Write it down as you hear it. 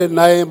In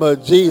the name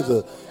of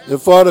Jesus.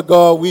 And Father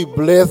God, we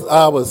bless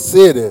our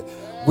city.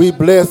 We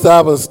bless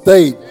our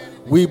state.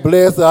 We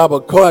bless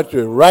our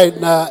country right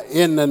now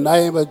in the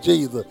name of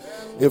Jesus.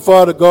 And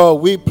Father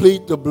God, we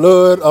plead the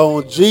blood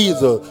on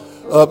Jesus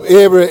of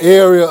every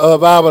area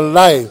of our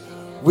life.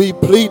 We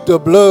plead the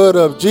blood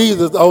of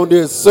Jesus on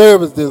this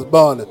service this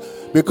morning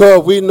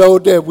because we know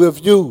that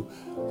with you,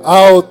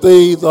 all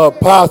things are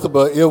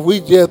possible. If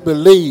we just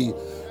believe,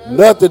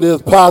 nothing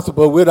is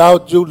possible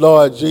without you,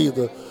 Lord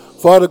Jesus.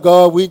 Father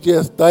God, we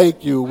just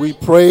thank you. We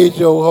praise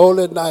your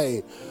holy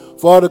name.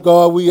 Father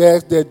God, we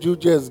ask that you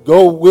just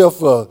go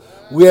with us.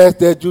 We ask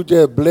that you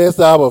just bless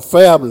our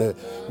family.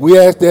 We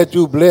ask that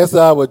you bless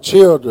our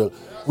children.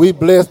 We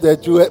bless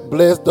that you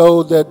bless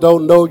those that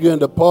don't know you in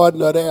the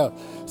pardon of their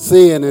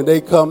sin, and they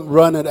come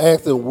running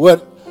asking,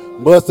 what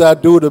must I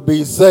do to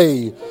be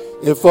saved?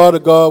 And Father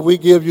God, we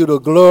give you the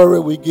glory.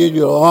 We give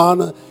you the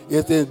honor.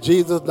 It's in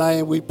Jesus'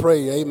 name we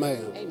pray.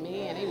 Amen.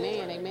 Amen,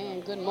 amen,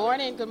 amen. Good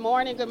morning, good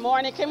morning, good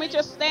morning. Can we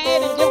just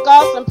stand and give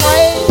God some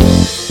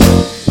praise?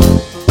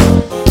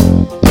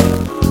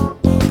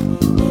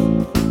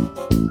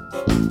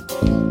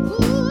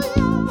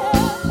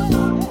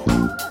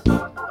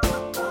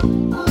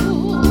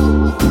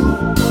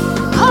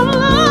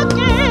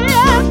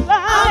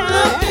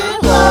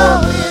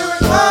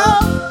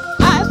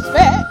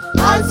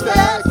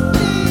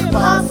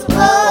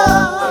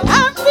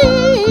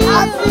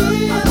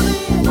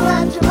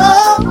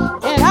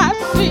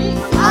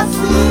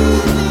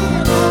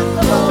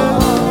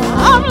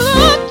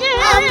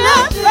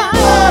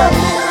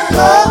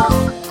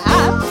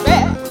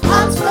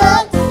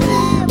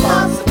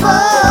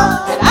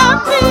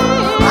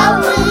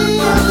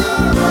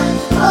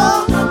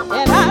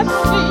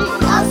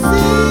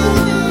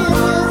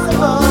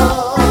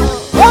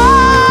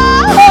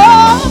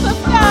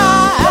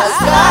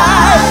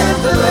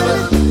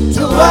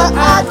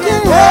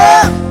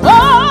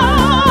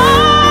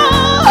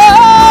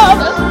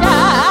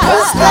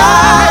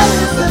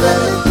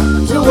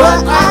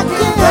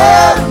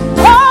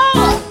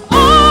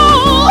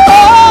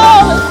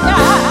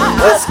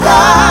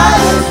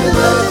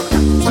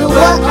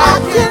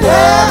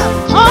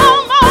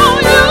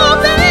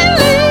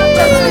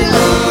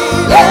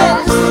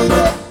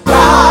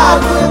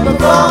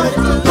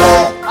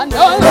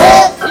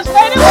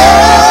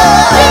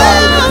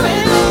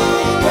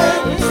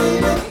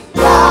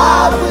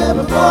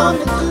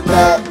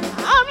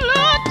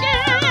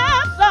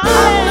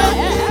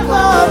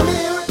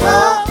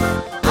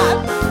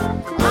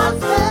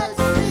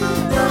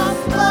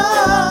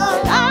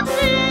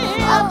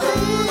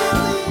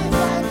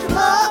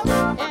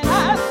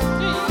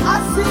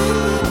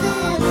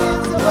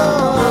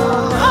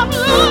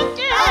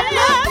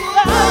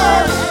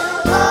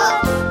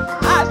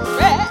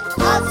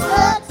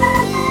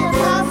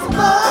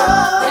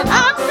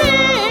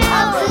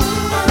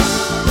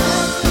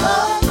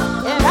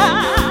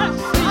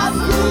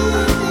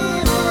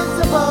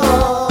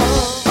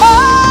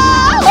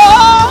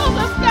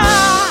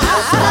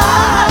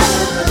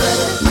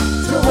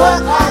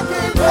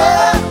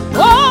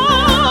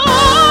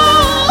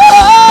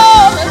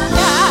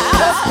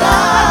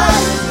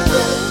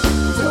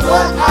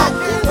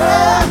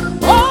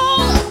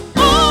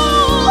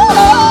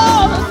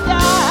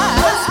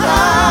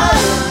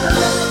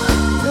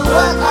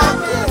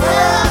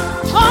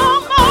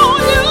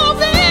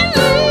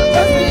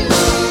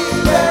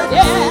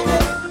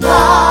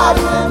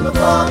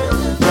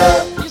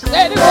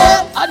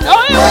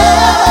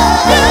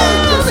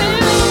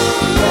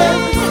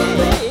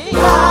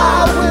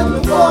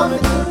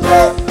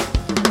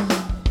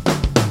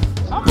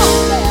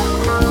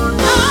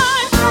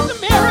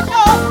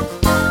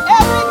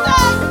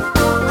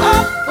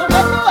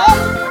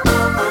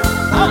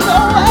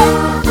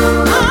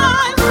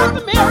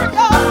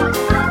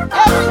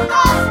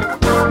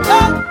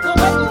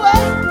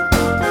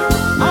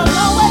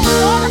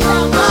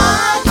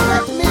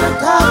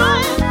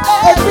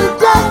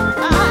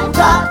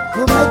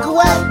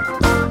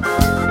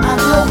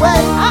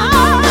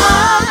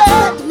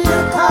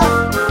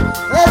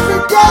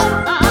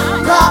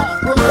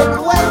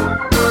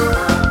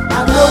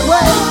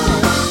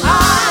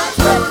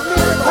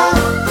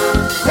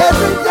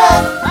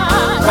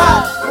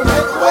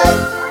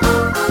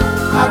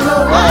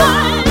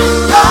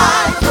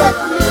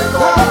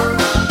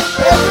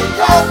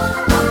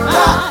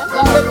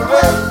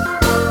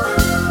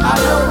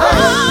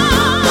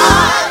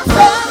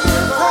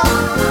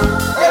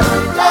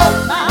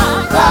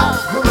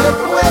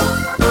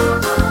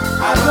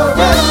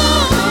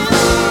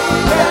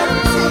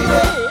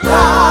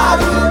 God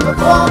will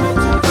perform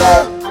it.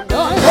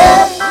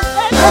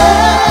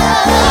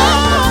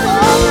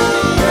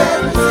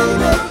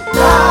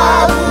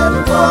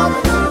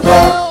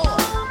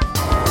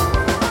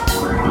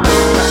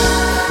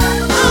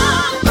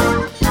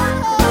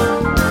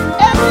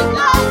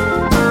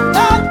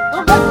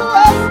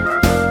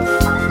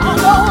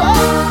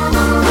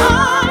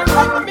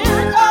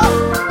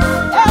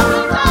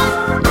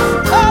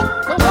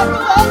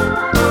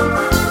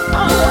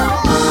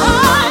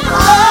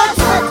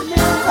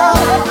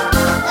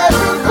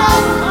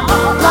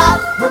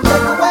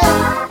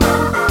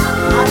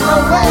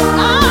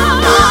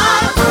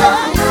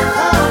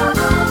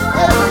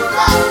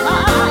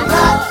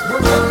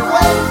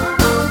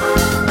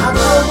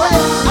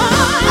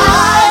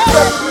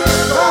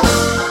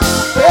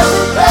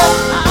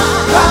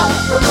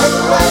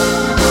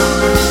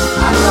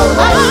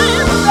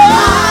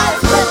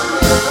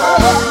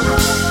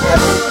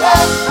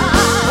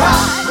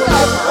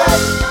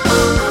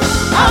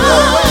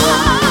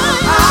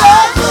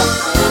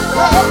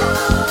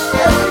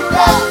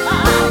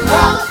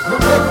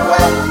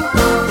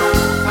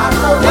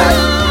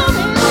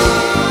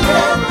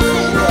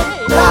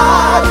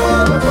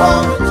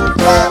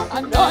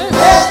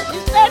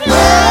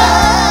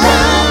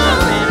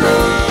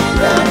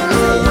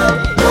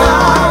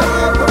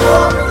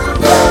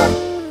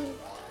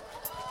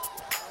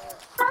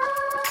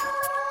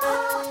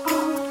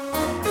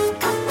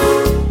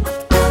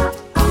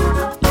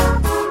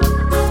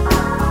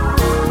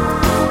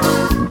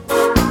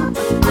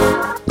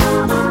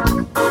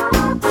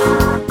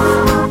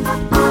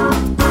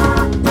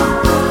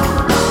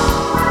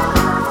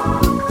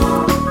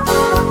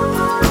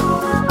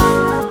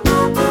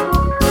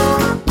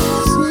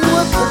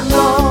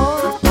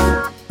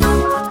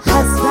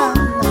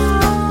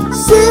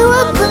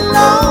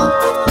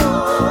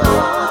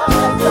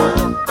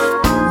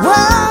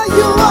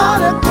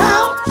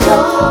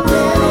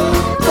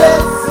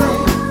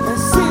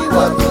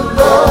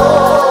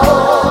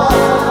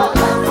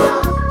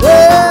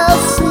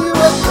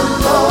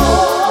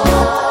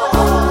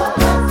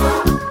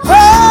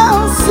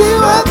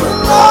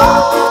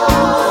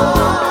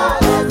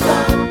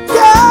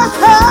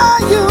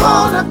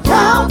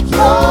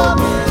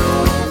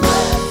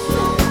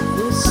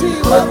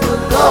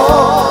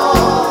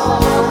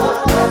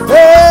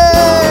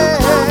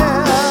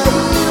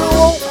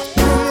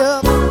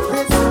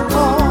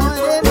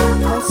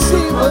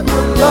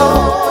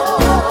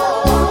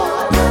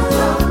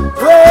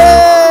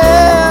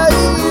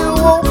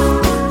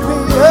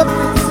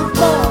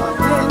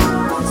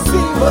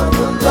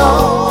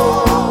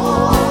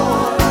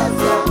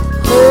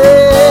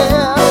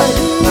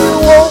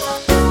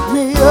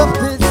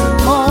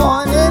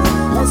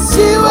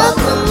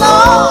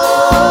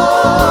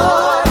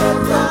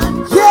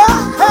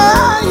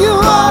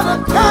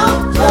 to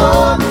count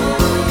your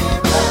many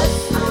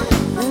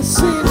blessings and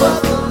see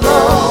what the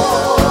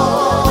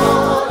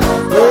Lord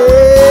has done.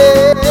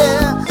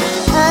 Yeah,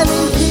 and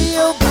He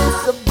healed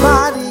the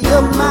body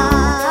of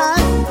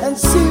mine and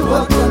see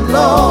what the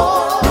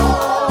Lord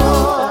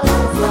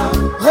has done.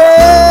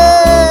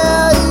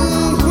 Yeah, He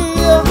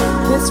healed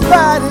this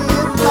body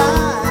of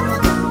mine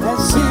and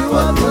see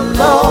what the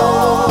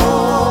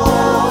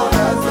Lord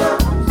has done.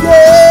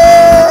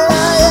 Yeah,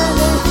 and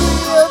He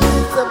healed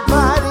the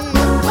body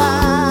of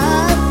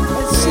mine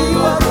and see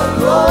what the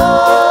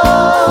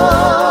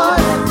Lord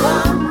has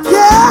done.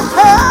 Yeah,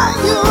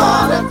 you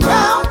ought to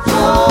count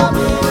your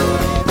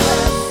many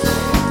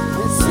blessings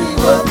and see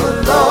what the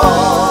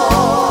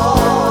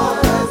Lord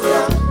has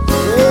done.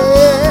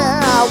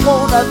 Yeah, I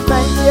wanna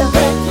thank you.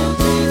 Thank you,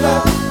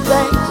 Jesus.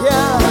 Thank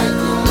you.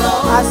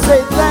 I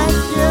say thank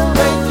you.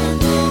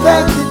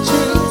 Thank you,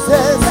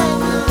 Jesus.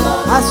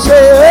 I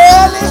say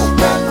early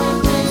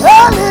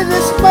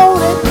this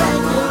morning,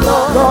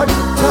 Lord,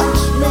 you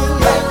touched me.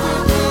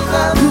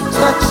 You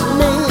touched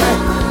me.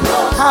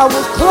 I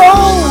was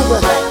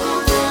clothed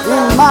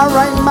in my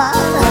right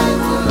mind.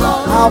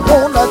 I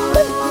wanna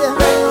thank you.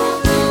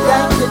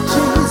 Thank you,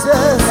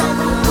 Jesus.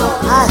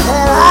 I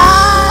had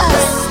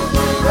eyes,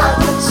 I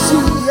could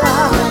see ya.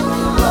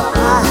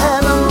 I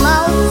had a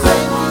mouth,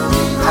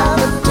 I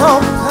could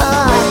talk.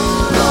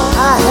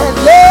 I had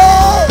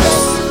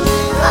legs,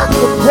 I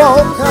could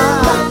walk.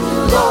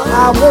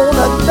 I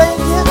wanna thank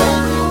you.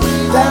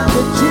 Thank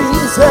you,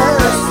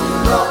 Jesus.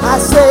 I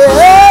say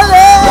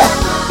early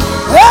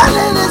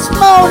this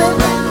morning,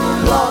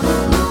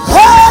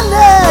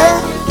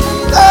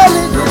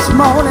 early this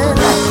morning,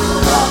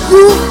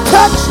 you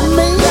touched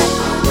me.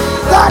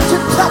 God, you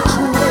touched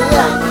me.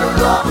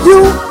 You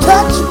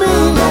touched me.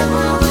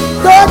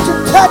 God, you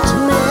touched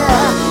me.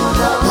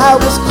 I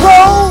was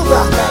clothed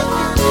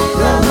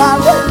in my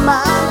right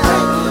mind.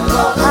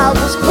 I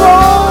was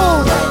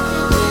clothed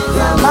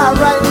in my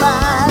right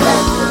mind.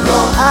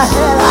 I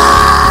had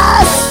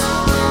eyes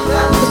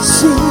to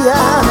see.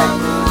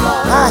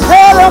 I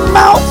had a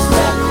mouth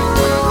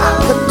I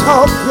could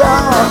talk,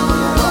 y'all.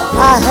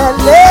 I had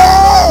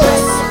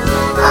legs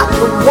I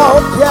could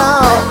walk,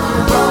 y'all.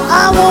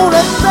 I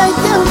wanna thank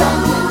you.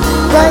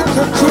 Thank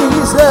you,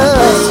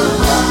 Jesus.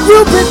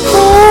 You've been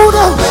food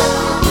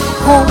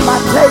on my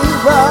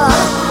table.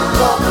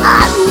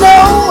 I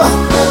know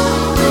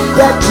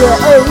that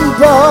you're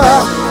able.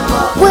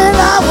 When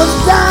I was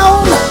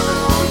down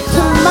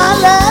to my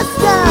last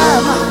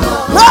time,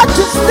 Lord,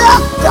 you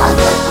stepped.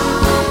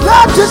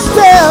 Lord, you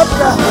stepped.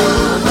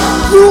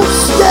 You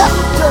stepped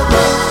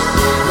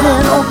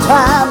in on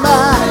time.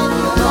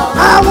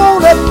 I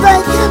want to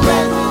thank you.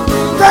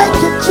 Thank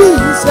you,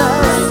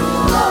 Jesus.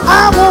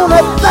 I want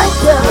to thank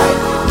you.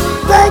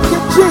 Thank you,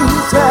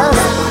 Jesus.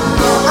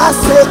 I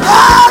say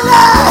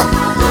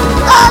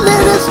early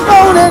this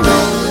morning.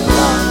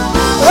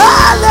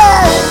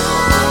 Early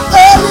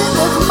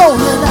this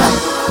morning.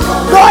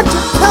 Lord,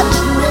 you touch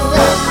me.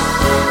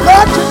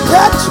 Lord, you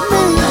touch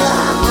me.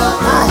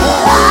 I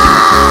had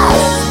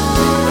eyes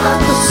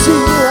to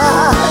see.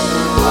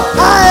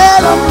 I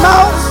had a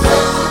mouth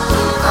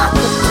I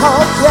could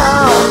talk,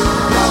 y'all.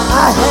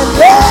 I had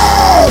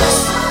legs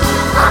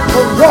I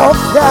could walk,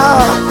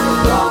 y'all.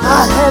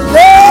 I had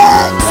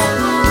legs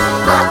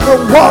I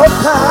could walk.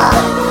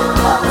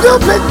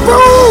 You've been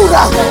food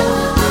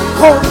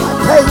on my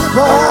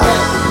table.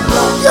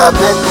 You've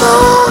been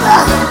food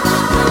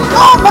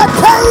on my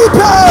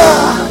table.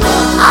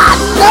 I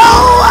know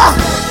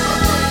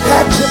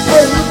that you're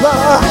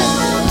able.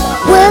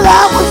 When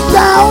I was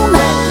down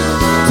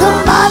to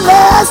my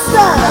last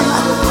time,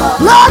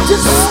 Lord, you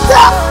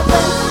stepped.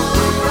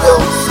 You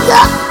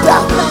stepped.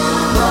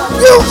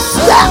 You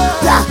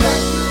stepped.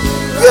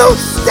 You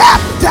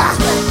stepped.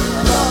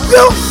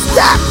 You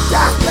stepped.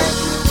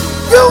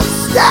 You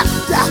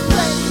stepped.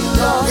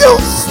 You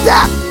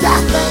stepped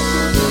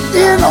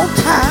in on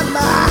time.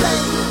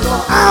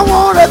 I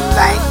want to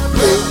thank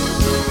you.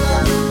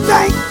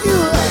 Thank you.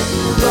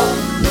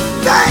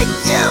 Thank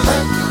you.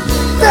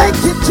 Thank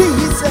you,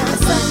 Jesus.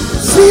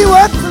 See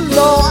what the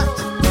Lord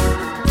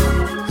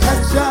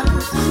has done.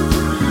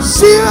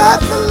 See what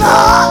the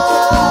Lord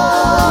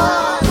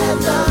has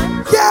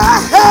done.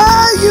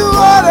 Yeah, you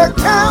ought to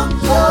count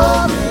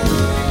your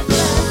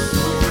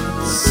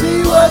blessings. See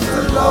what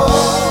the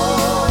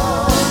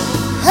Lord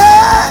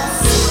has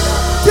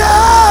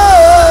done.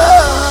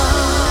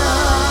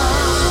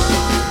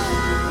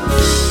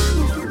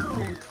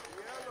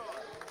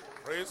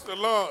 Praise the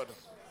Lord.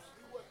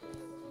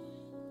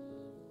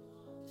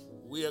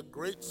 We are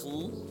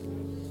grateful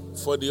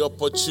for the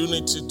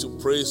opportunity to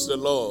praise the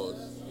Lord.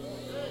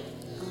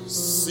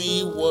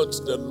 See what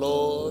the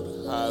Lord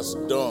has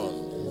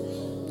done.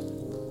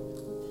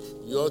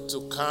 You ought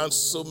to count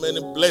so many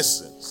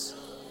blessings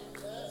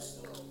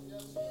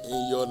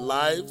in your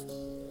life.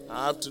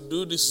 I have to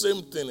do the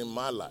same thing in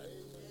my life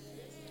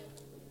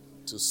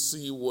to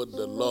see what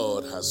the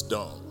Lord has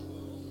done.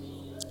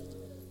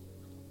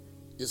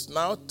 It's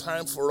now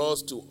time for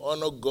us to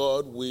honor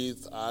God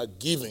with our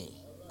giving.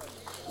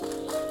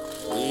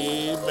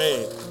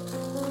 Amen.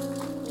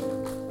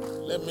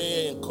 Let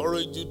me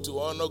encourage you to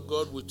honor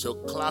God with your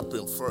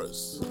clapping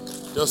first.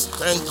 Just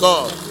thank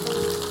God.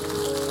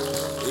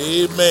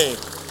 Amen.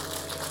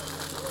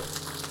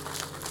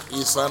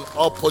 It's an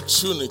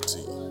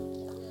opportunity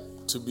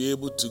to be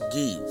able to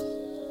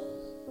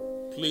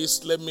give.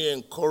 Please let me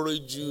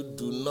encourage you,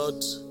 do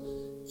not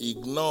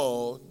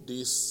ignore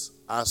this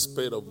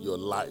aspect of your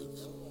life.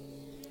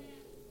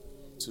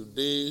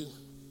 Today,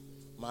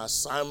 my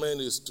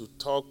assignment is to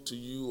talk to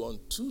you on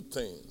two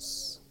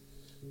things: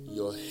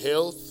 your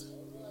health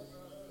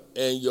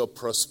and your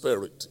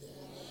prosperity.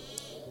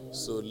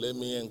 So let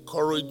me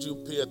encourage you,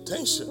 pay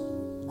attention.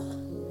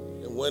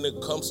 And when it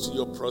comes to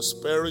your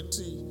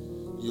prosperity,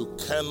 you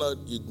cannot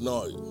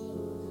ignore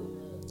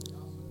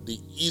it. The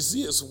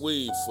easiest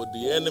way for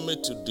the enemy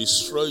to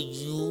destroy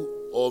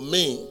you or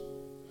me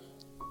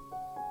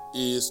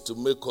is to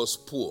make us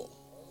poor.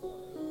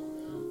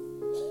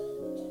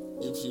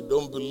 If you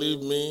don't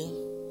believe me,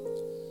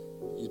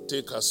 you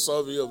take a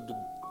survey of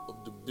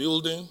the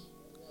building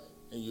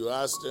and you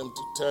ask them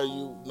to tell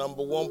you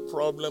number one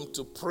problem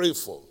to pray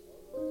for.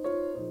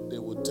 They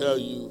will tell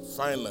you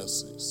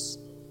finances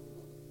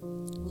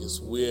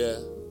is where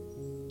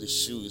the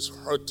shoe is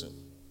hurting.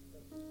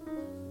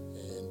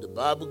 And the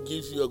Bible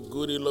gives you a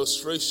good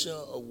illustration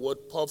of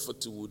what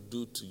poverty would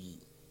do to you.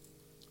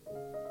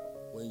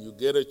 When you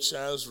get a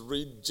chance,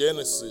 read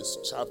Genesis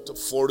chapter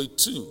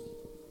 42,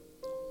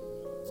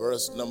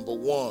 verse number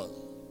 1.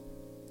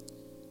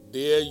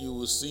 There you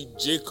will see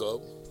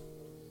Jacob.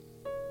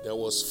 There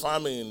was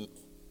famine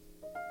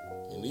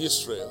in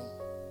Israel,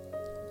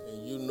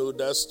 and you know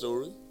that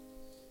story.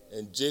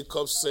 And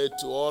Jacob said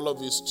to all of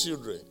his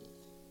children,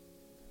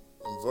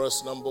 in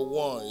verse number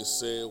 1, he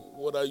said,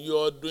 "What are you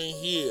all doing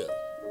here?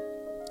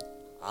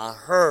 I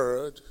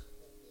heard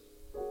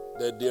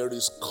that there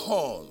is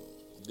corn,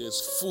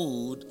 there's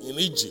food in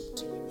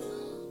Egypt.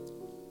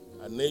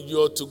 I need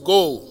you all to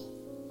go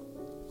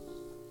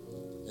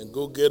and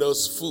go get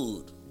us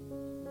food."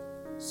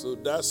 So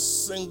that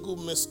single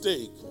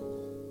mistake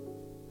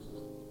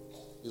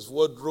is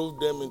what drove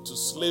them into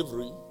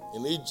slavery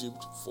in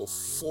Egypt for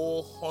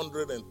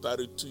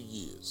 432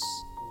 years.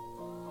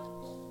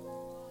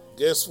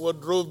 Guess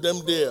what drove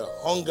them there?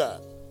 Hunger.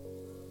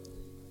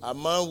 A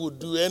man would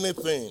do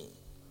anything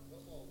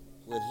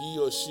when he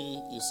or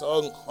she is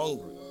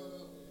hungry.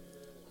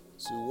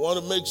 So you want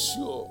to make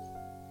sure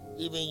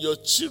even your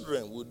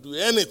children will do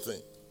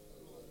anything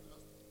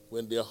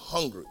when they're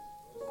hungry.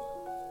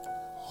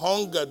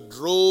 Hunger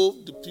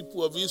drove the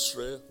people of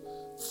Israel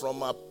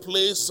from a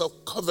place of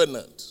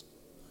covenant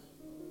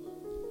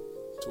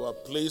to a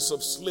place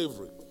of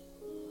slavery.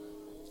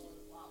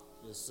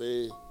 You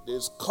say,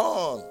 there's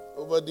corn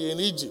over there in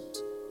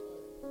Egypt.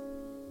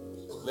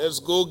 Let's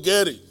go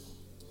get it.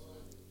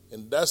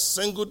 And that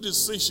single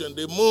decision,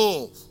 they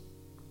moved.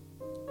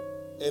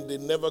 And they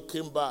never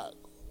came back.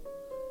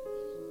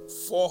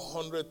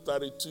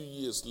 432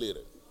 years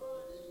later.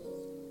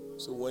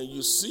 So when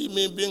you see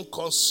me being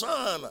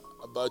concerned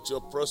about your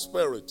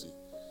prosperity,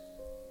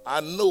 I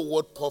know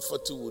what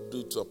poverty will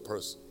do to a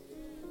person.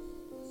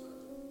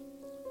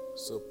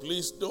 So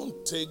please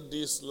don't take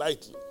this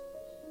lightly.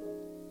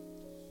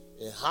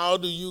 And how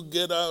do you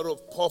get out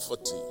of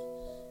poverty?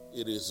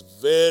 It is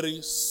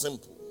very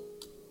simple.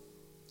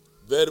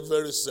 Very,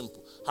 very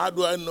simple. How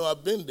do I know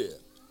I've been there?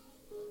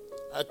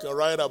 I can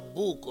write a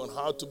book on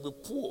how to be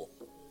poor.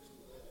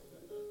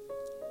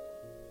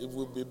 It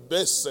will be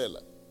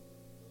bestseller.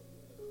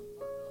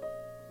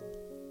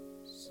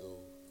 So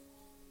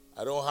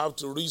I don't have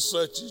to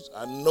research it.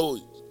 I know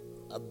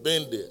it. I've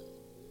been there.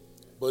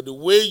 But the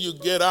way you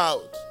get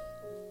out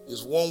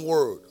is one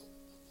word: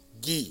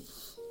 give.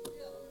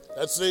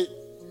 That's it.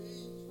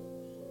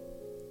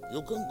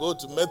 You can go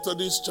to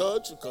Methodist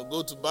Church, you can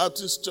go to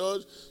Baptist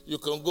Church, you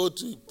can go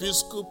to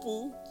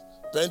Episcopal,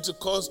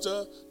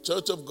 Pentecostal,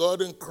 Church of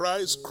God in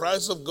Christ,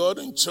 Christ of God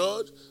in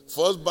Church,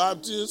 First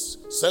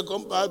Baptist,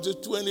 Second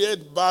Baptist,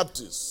 28th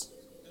Baptist.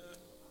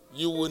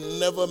 You will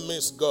never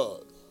miss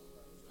God.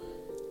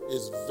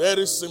 It's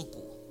very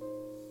simple.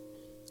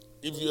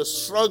 If you're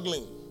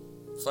struggling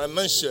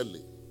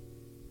financially,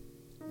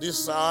 this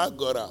is how I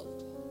got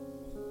out.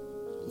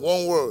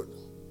 One word: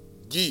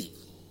 give.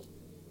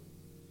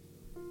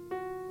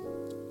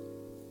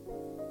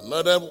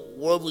 Another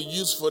word we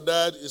use for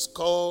that is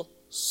called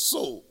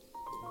sow.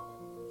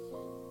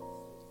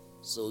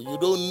 So you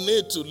don't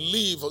need to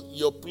leave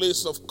your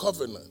place of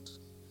covenant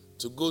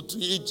to go to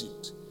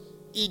Egypt.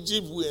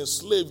 Egypt will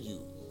enslave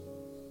you.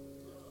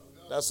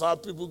 That's how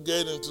people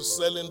get into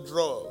selling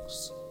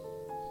drugs.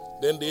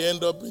 Then they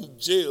end up in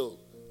jail.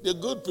 They're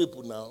good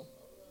people now.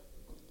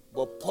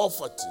 But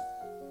poverty.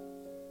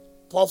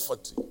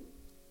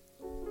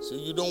 So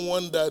you don't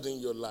want that in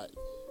your life.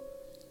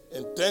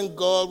 And thank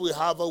God we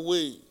have a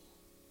way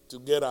to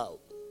get out.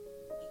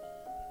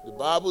 The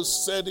Bible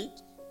said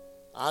it.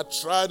 I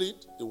tried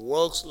it. It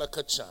works like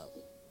a charm.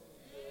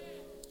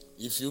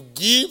 If you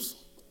give,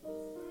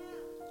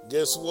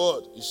 guess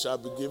what? It shall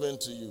be given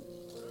to you.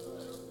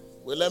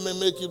 Well, let me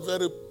make it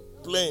very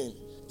plain.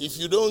 If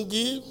you don't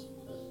give,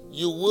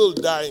 you will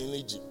die in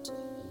Egypt.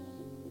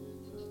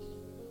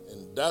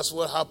 That's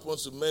what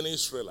happens to many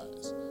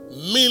Israelites.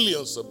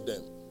 Millions of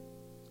them.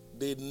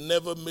 They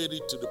never made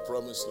it to the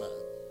promised land.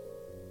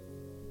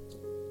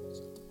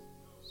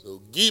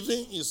 So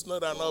giving is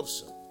not an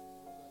option.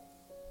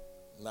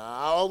 Now,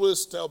 I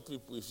always tell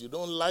people, if you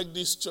don't like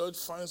this church,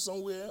 find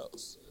somewhere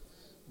else.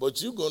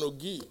 But you're going to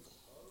give.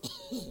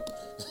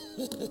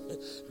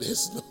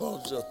 There's no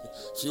option.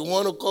 If you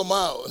want to come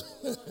out,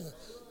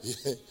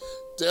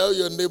 tell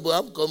your neighbor,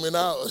 I'm coming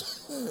out.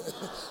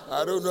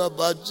 I don't know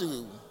about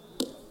you.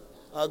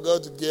 I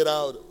got to get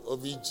out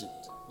of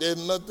Egypt.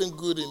 There's nothing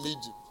good in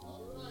Egypt.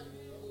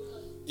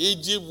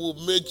 Egypt will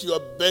make you a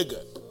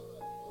beggar.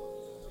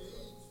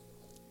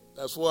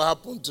 That's what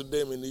happened to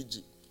them in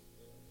Egypt.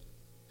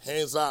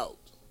 Hands out,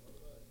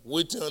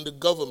 waiting on the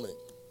government.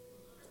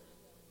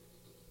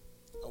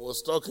 I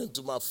was talking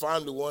to my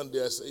family one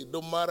day. I said, it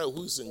don't matter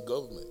who's in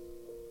government.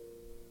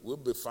 We'll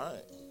be fine.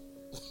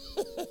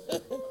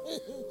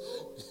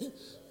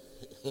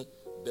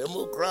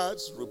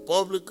 Democrats,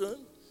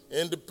 Republican,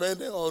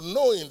 independent, or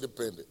no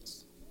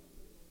independence.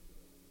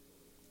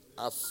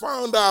 I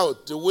found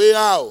out the way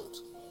out.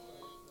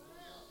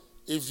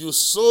 If you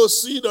sow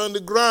seed on the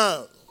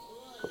ground,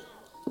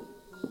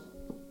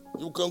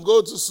 you can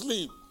go to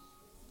sleep.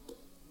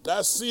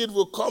 That seed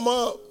will come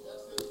up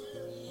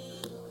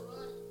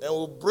and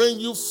will bring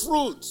you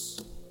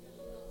fruits.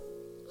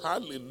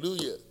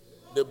 Hallelujah.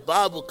 The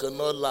Bible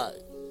cannot lie.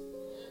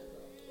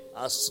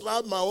 I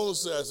slapped my own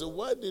self. I said,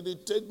 why did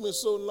it take me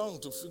so long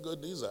to figure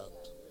this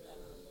out?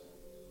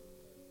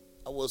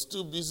 I was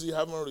too busy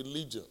having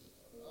religion.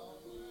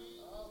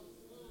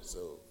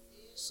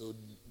 So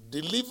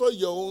deliver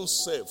your own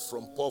self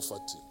from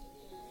poverty.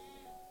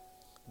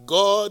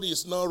 God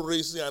is not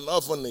raising an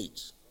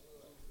orphanage.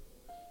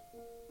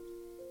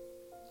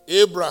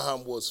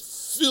 Abraham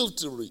was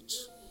filthy rich.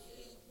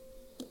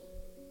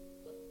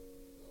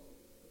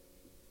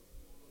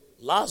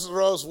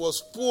 Lazarus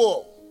was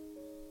poor.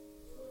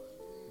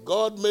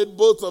 God made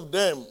both of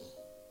them,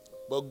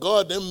 but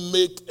God didn't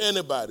make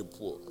anybody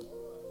poor.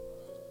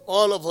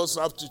 All of us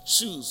have to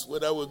choose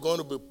whether we're going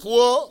to be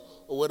poor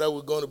or whether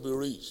we're going to be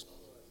rich.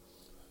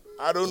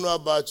 I don't know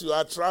about you.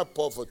 I tried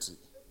poverty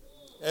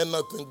and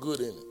nothing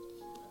good in it.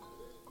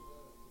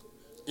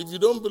 If you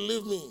don't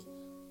believe me,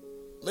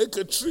 make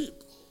a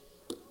trip.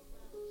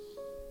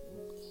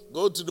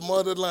 Go to the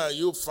motherland,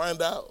 you'll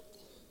find out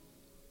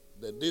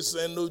that this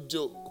ain't no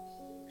joke.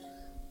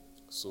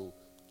 So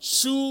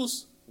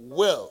choose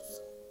wealth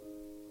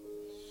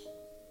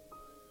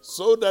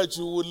so that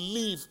you will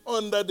live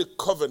under the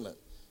covenant.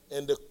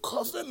 And the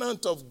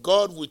covenant of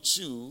God with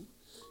you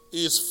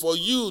is for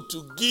you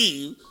to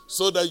give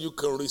so that you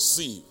can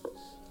receive.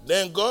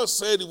 Then God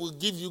said he will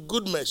give you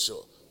good measure,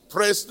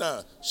 pressed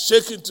down,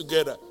 shaken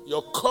together,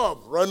 your cup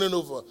running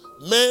over,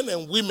 men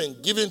and women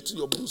giving to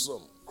your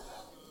bosom.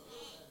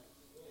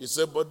 He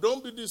said, but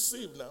don't be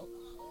deceived now.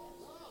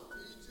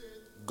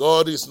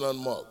 God is not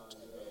mocked.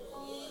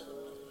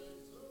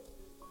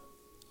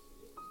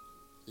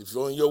 If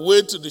you're on your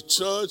way to the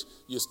church,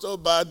 you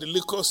stop by the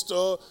liquor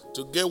store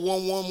to get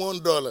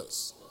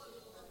 $1.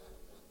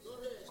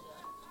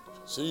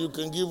 So you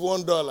can give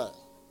 $1.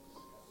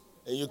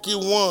 And you keep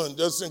one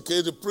just in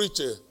case the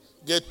preacher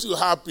get too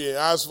happy and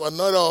ask for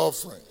another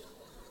offering.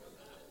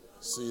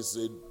 So he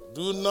said,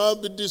 do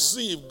not be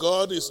deceived.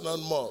 God is not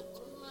mocked.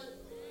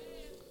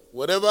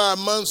 Whatever a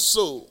man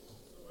sow.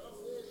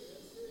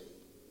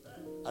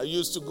 I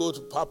used to go to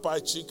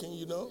Popeye Chicken,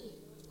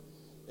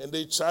 and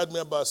they charged me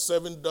about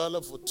 $7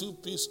 for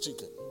 2-piece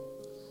chicken.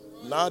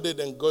 Now they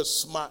done got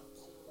smart.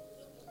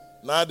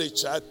 Now they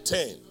charge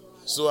 10,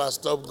 so I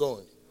stopped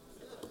going.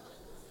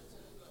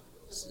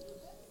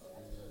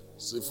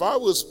 So if I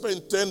will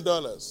spend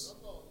 $10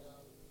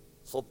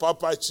 for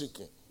Popeye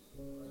Chicken,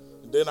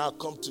 then I'll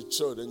come to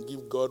church and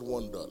give God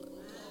 $1.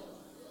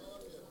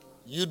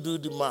 You do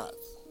the math.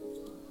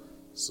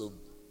 So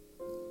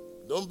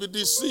don't be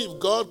deceived.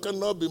 God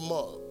cannot be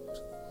mocked.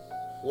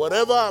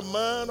 Whatever a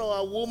man or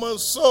a woman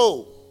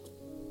sow,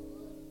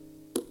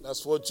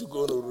 that's what you're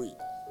going to reap.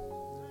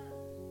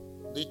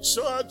 The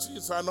church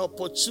is an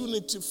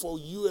opportunity for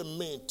you and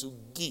me to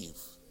give,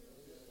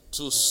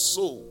 to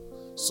sow,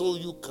 so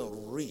you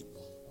can reap.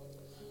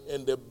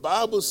 And the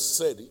Bible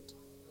said it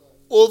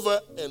over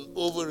and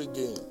over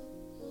again.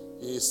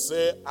 He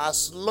said,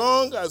 as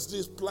long as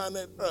this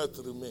planet Earth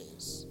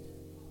remains.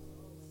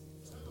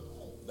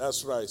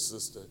 That's right,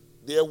 sister.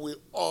 There will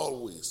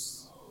always.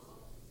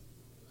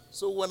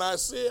 So when I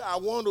say I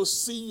want to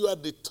see you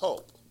at the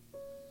top,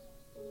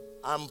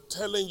 I'm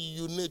telling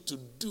you, you need to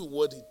do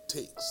what it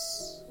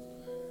takes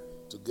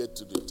to get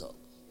to the top.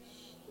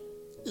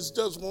 It's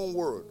just one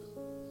word.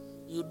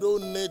 You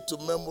don't need to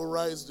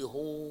memorize the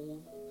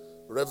whole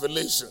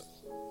revelation.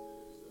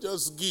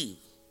 Just give.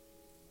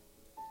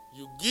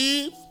 You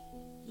give,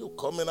 you're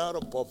coming out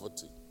of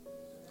poverty.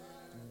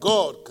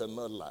 God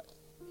cannot lie.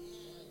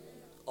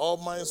 All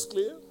minds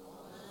clear?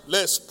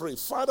 Let's pray.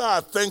 Father,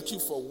 I thank you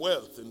for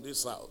wealth in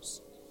this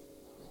house.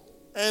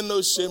 Ain't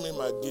no shame in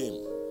my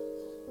game.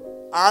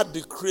 I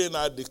decree and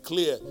I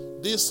declare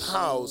this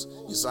house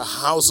is a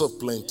house of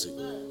plenty.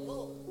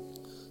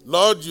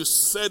 Lord, you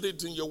said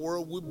it in your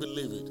word. We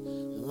believe it.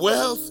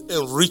 Wealth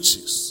and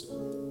riches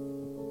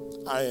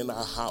are in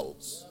our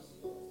house.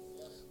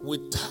 We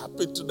tap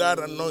into that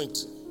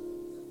anointing.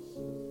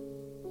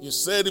 You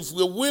said if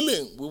we're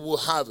willing, we will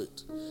have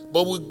it.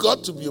 But we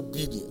got to be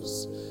obedient.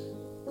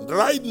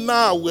 Right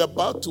now, we're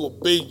about to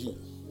obey you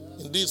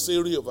in this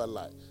area of our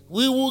life.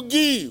 We will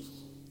give.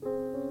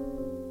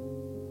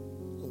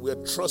 We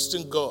are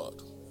trusting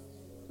God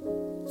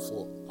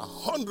for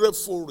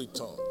 100-fold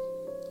return,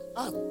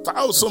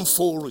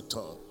 1,000-fold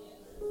return.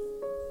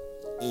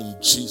 In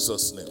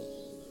Jesus' name.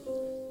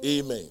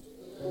 Amen.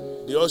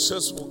 The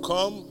ushers will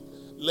come.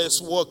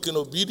 Let's walk in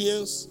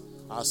obedience.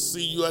 I'll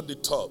see you at the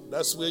top.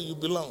 That's where you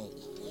belong.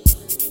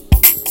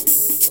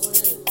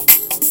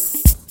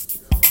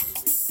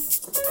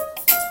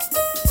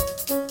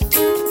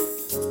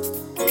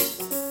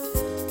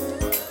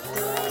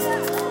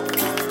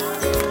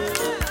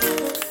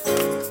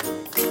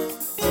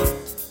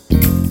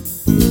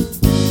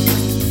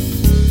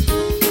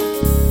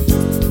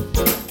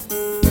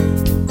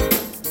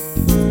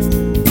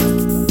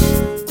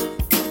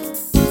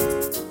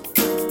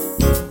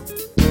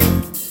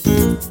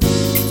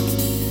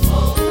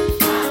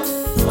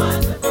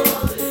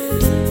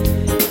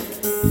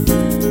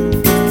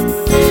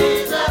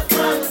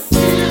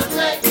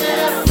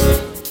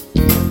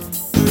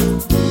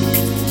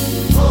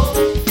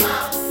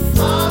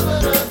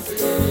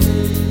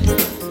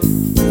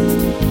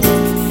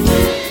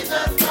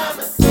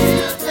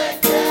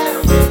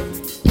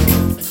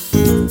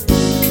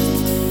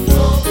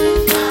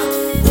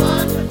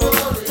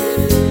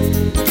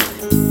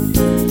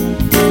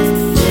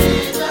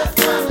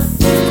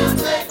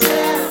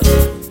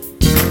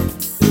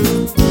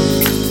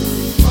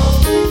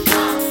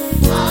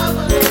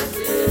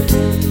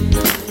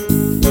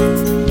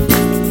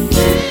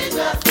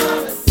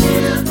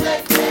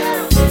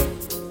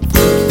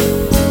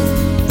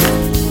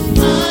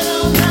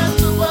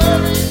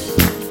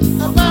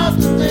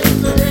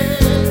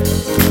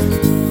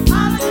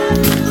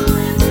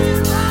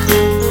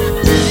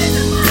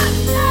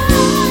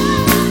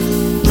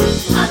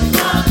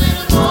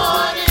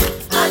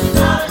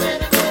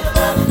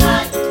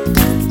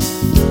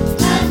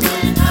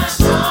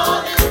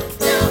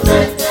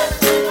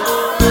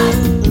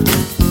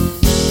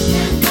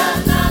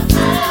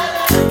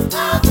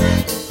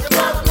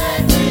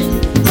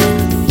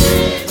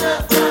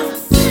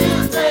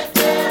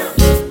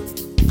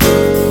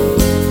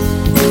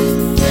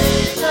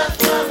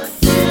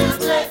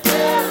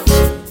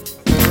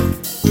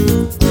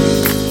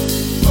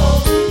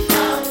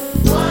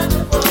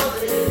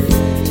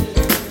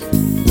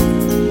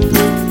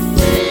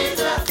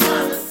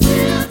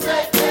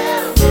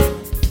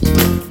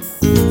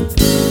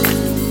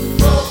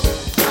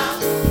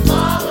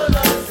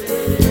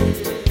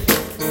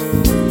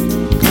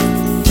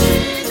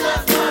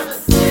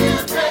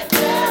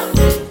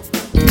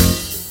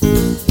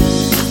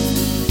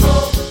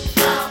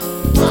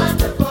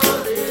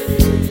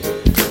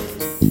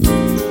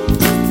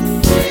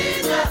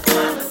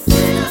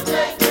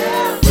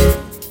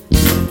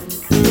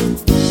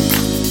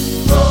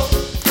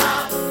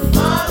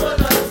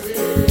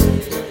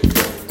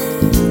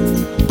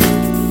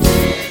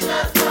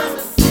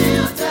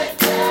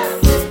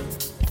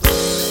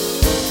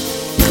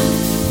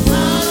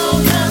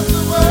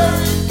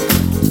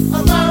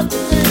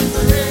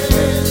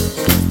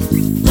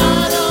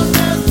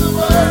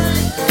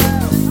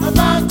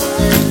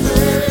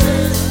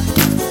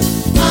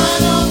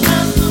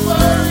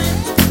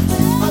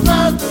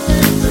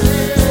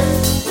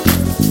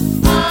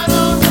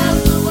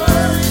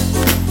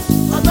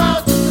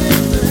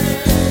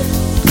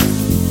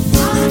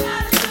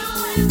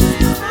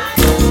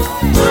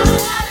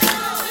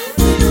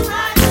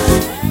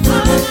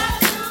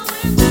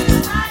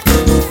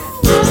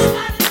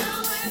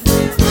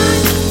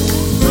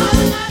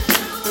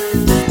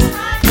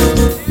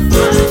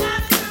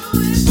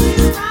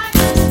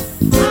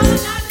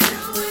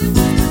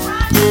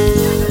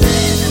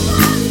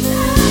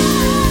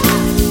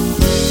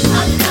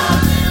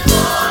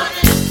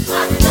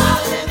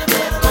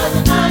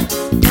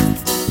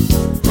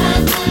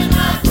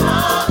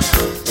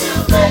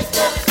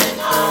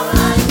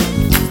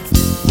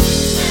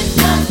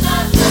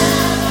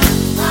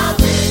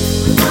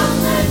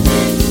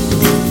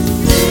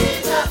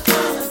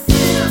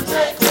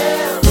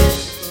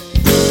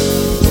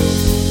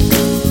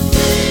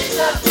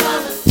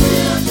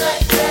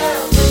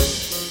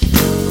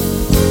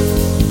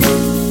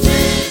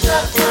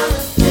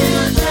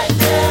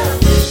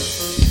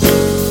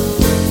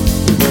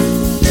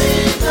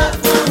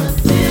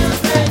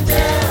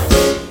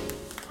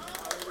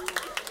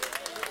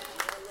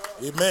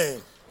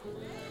 Amen.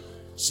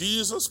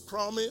 Jesus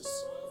promised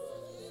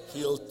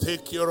he'll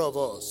take care of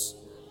us.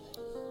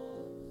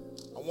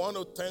 I want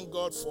to thank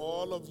God for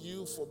all of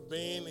you for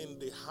being in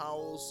the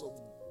house of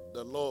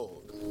the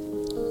Lord.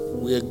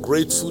 We are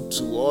grateful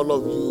to all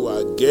of you,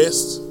 our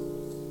guests.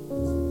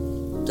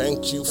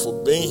 Thank you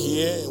for being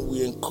here, and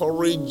we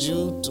encourage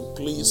you to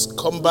please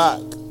come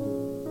back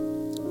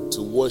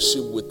to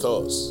worship with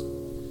us.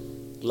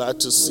 Glad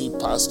to see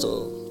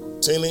Pastor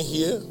Tinney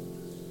here.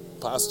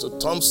 Pastor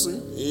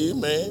Thompson.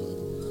 Amen.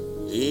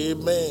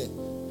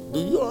 Amen. Do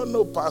you all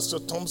know Pastor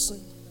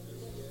Thompson?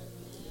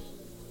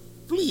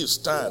 Please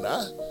stand.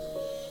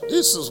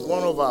 This is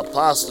one of our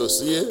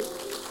pastors here.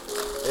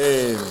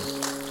 And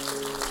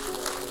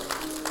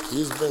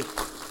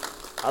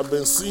I've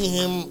been seeing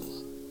him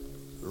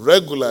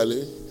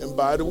regularly. And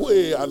by the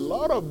way, a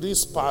lot of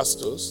these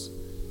pastors,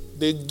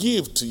 they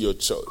give to your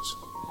church.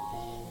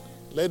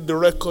 Let the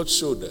record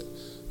show that.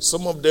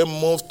 Some of them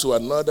moved to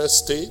another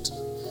state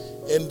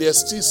and they're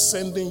still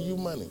sending you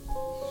money.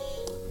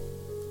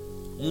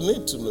 You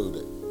need to know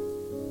that.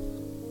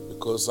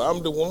 Because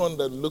I'm the one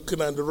that's looking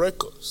at the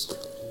records.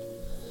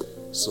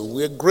 So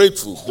we're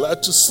grateful.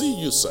 Glad to see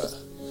you, sir.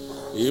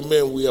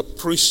 Amen. We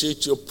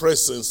appreciate your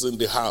presence in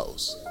the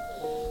house.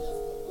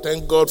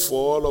 Thank God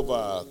for all of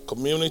our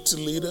community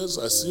leaders.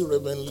 I see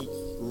Reverend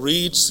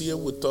Reed's here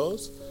with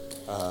us.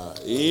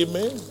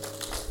 Amen.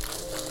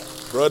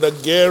 Brother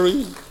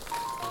Gary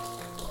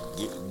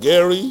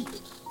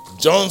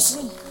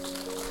Johnson.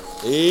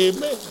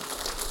 Amen.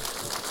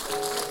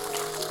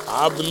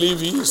 I believe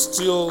he is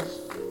still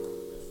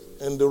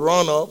in the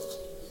run-up.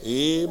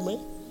 Amen.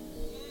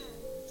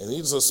 And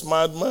he's a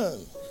smart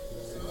man.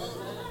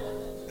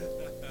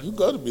 You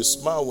got to be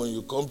smart when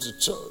you come to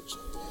church.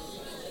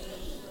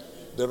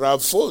 There are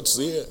folks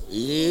here.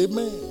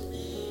 Amen.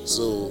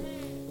 So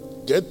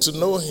get to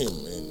know him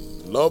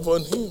and love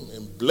on him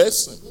and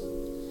bless him.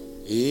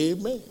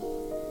 Amen.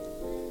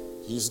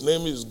 His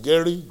name is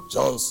Gary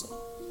Johnson.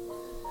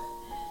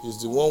 He's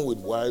the one with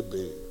white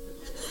beard.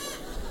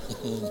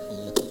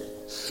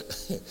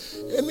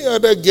 Any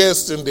other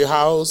guest in the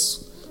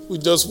house? We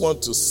just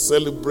want to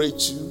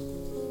celebrate you.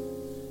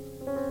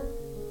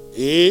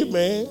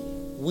 Amen.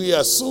 We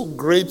are so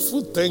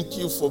grateful. Thank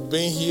you for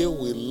being here.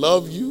 We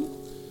love you.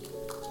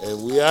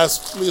 And we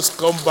ask, please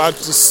come back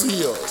to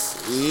see us.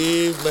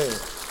 Amen.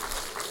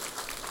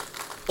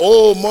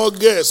 Oh, more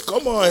guests.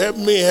 Come on, help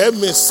me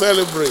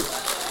celebrate.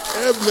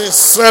 Help me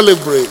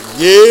celebrate.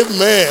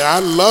 Amen. I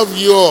love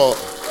you all.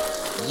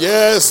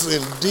 Yes,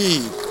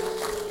 indeed.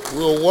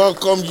 We'll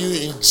welcome you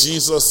in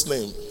Jesus'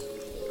 name.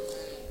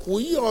 Will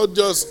you all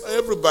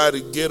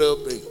everybody get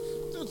up and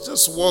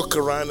just walk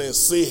around and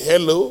say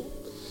hello?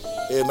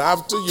 And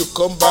after you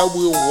come back,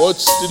 we'll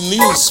watch the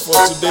news for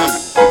today.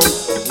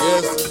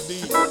 Yes,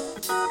 indeed.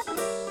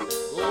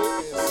 Go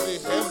and say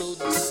hello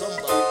to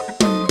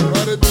somebody.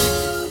 Brother D.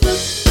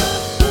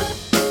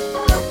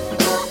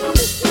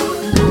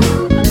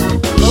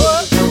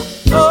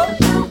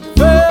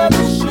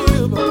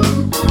 Fellowship,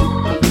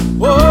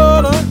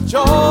 what a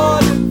joy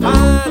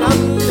divine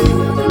I'm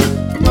living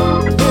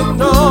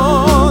in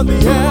on the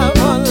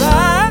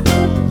everlasting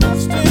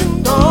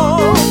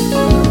dawn.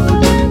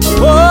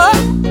 What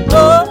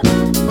a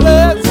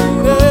blessing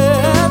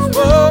is,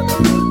 what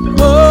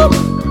a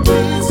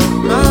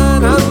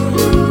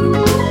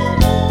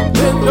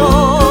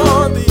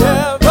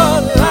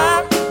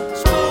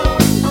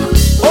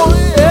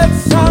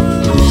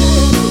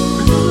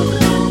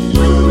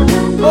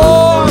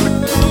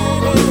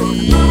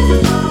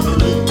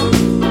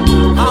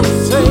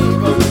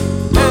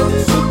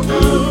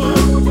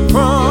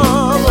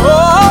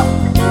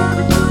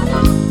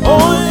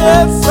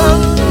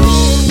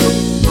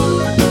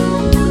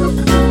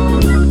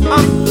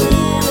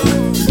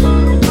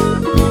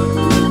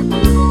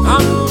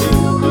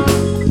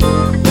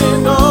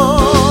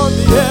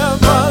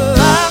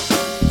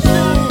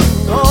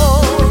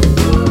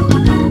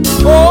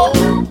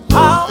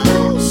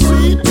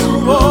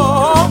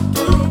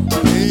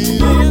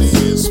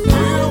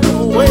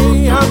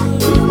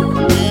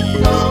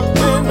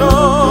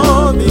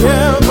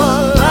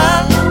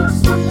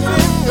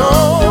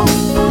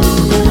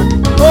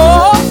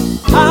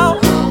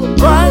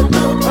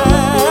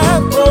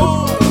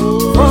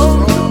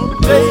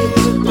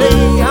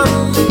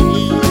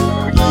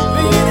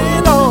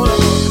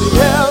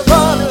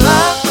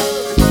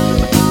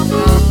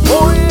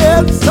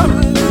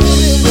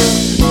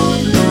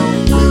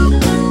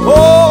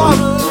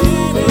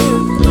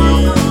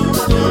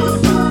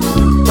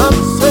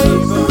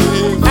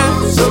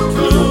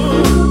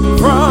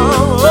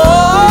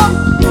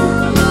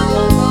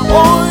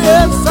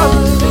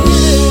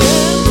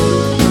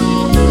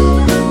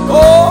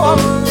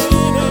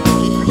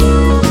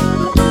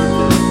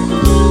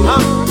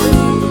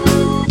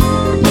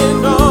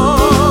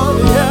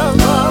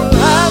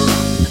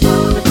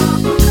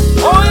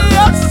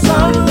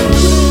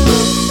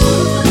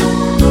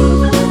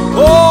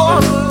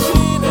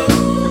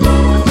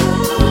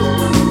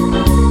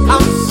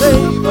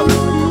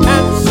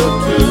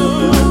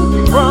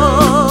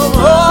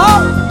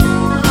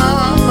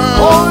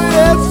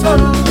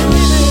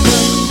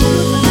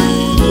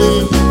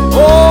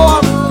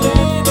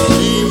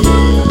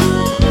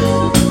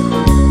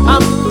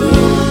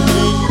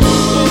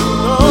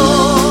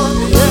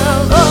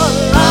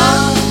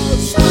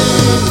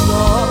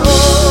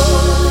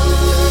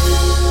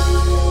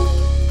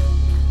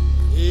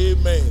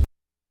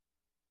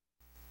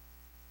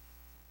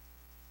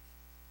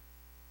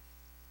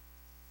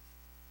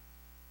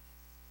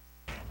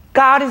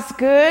God is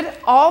good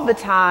all the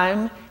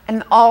time,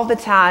 and all the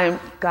time,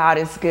 God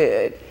is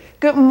good.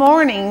 Good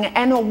morning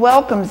and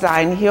welcome,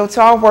 Zion Hill,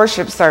 to our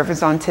worship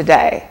service on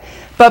today.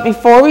 But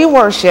before we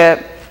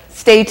worship,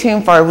 stay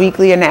tuned for our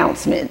weekly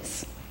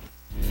announcements.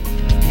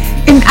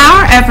 In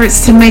our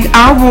efforts to make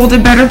our world a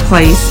better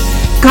place,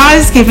 God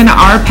has given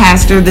our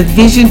pastor the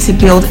vision to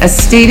build a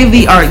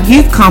state-of-the-art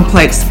youth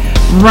complex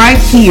right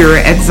here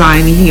at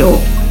Zion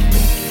Hill.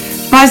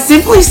 By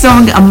simply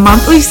sowing a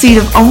monthly seed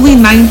of only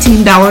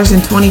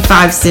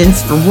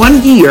 $19.25 for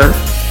 1 year,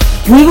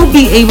 we will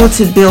be able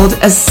to build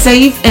a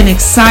safe and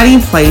exciting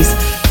place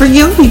for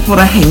young people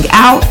to hang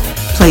out,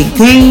 play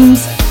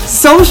games,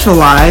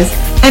 socialize,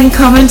 and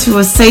come into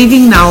a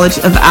saving knowledge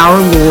of our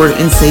Lord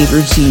and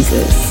Savior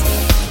Jesus.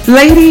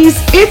 Ladies,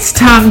 it's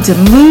time to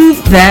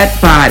move that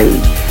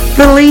body.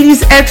 The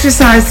Ladies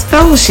Exercise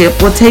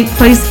Fellowship will take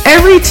place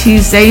every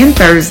Tuesday and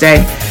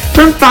Thursday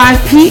from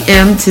 5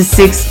 p.m. to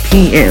 6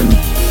 p.m.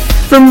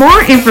 For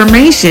more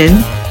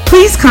information,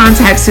 please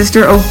contact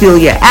Sister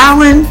Ophelia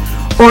Allen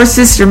or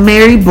Sister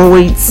Mary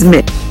Boyd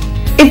Smith.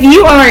 If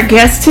you are a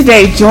guest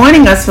today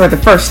joining us for the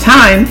first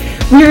time,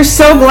 we are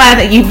so glad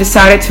that you've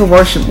decided to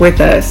worship with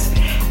us.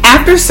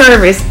 After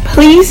service,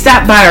 please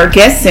stop by our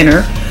guest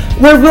center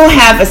where we'll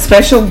have a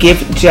special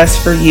gift just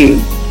for you.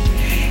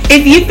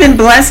 If you've been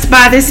blessed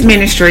by this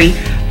ministry,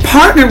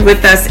 partner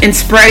with us in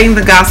spreading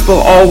the gospel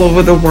all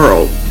over the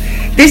world.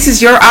 This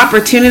is your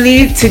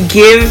opportunity to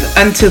give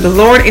unto the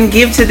Lord and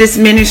give to this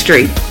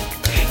ministry.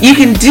 You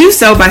can do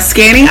so by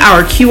scanning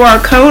our QR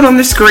code on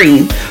the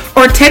screen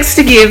or text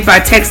to give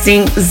by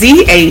texting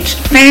ZH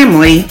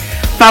Family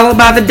followed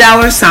by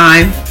the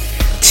 $sign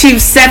to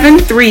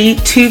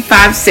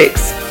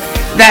 73256.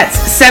 That's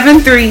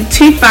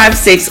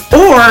 73256,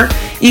 or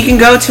you can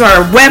go to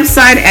our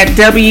website at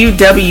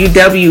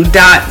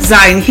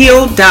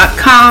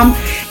www.zionhill.com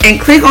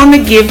and click on the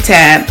Give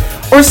tab,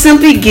 or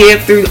simply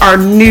give through our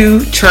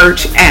new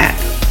church app.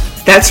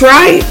 That's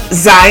right,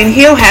 Zion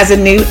Hill has a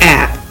new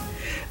app.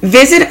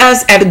 Visit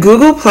us at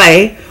Google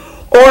Play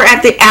or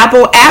at the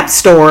Apple App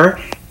Store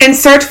and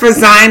search for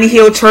Zion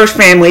Hill Church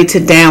Family to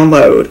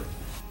download.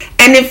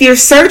 And if you're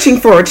searching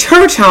for a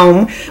church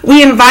home,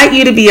 we invite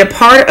you to be a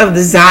part of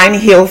the Zion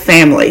Hill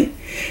family.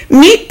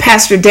 Meet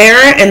Pastor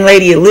Dara and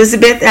Lady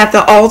Elizabeth at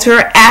the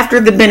altar after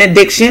the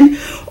benediction,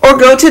 or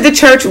go to the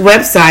church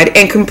website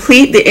and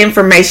complete the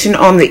information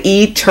on the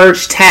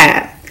eChurch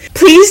tab.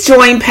 Please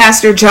join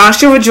Pastor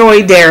Joshua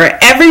Joy Dara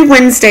every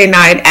Wednesday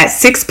night at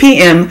 6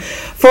 p.m.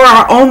 for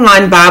our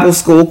online Bible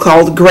school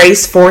called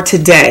Grace for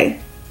Today,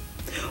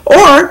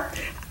 or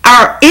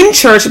our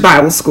in-church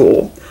Bible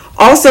school.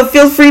 Also,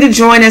 feel free to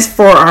join us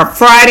for our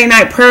Friday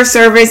night prayer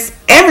service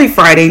every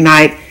Friday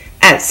night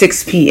at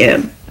 6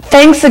 p.m.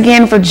 Thanks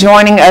again for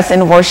joining us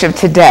in worship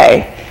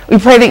today. We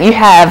pray that you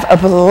have a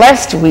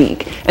blessed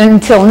week. And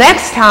until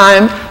next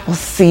time, we'll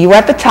see you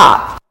at the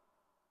top.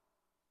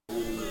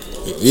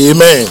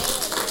 Amen.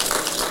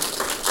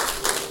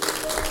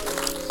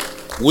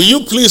 Will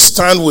you please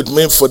stand with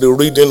me for the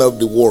reading of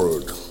the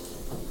word?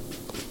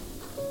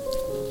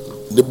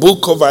 The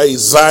book of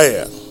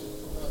Isaiah,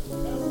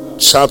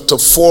 chapter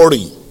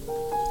 40,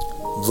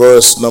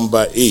 verse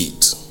number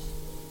 8.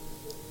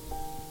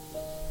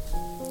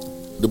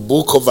 The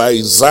book of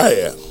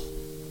Isaiah,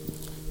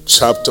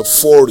 chapter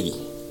 40,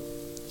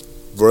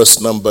 verse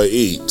number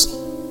 8.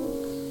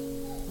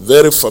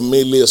 Very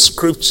familiar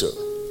scripture.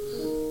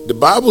 The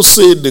Bible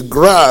said, the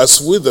grass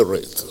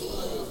withereth,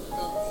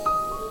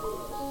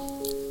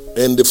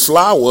 and the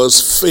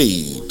flowers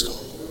fade,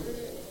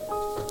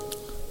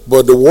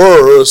 but the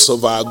words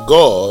of our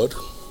God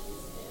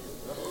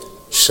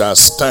shall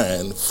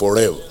stand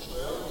forever.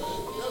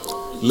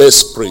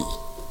 Let's pray.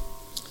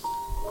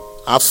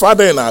 Our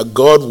Father and our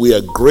God, we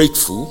are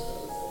grateful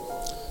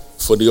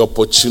for the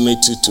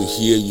opportunity to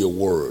hear your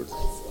word.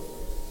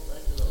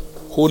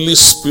 Holy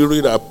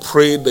Spirit, I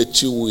pray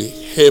that you will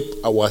help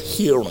our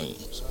hearing.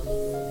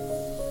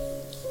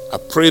 I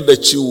pray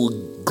that you will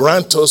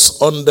grant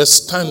us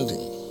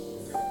understanding.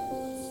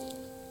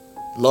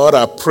 Lord,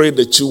 I pray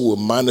that you will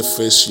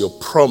manifest your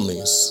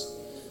promise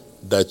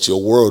that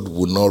your word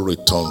will not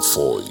return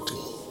void.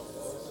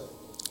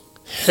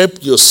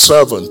 Help your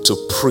servant to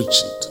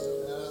preach it.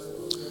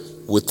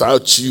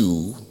 Without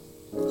you,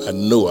 I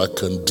know I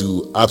can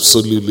do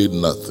absolutely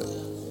nothing.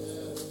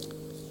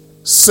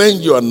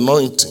 Send your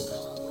anointing.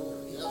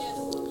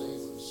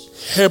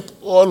 Help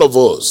all of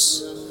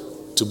us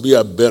to be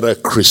a better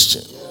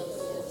Christian.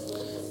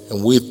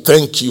 And we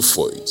thank you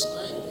for it.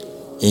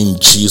 In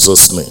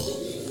Jesus' name.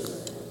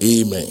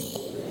 Amen.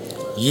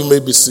 You may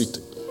be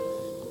seated.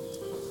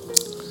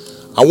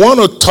 I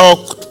want to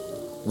talk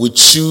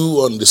with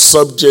you on the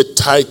subject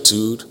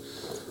titled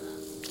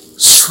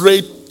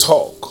Straight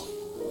Talk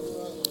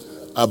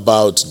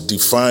about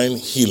Divine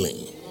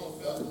Healing.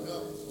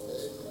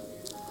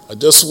 I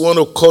just want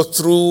to cut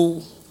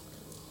through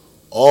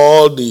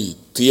all the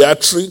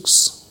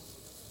theatrics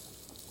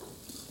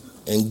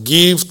and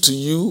give to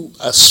you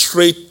a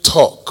straight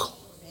talk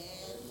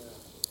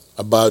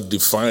about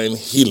divine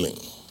healing.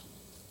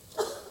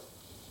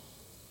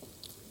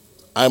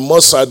 I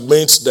must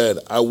admit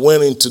that I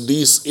went into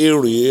this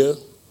area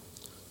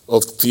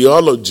of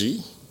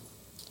theology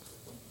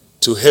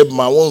to help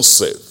my own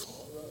self.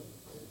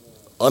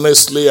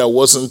 Honestly, I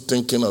wasn't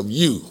thinking of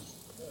you.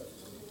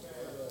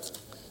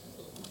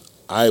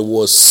 I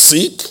was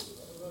sick.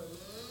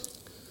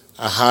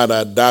 I had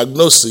a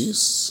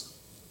diagnosis.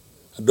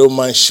 I don't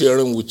mind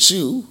sharing with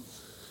you.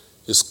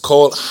 It's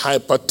called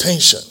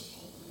hypertension.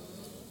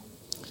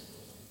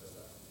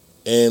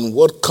 And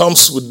what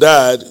comes with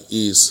that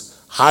is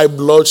high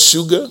blood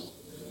sugar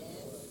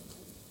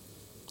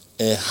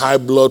and high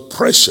blood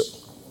pressure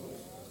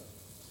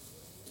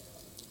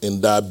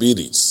and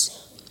diabetes.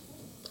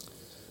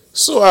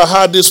 So I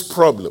had this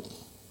problem.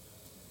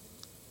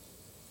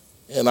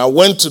 And I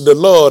went to the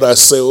Lord. I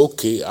said,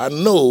 okay, I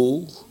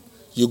know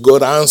you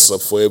got an answer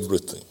for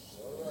everything.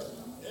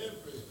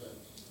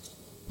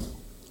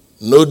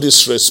 No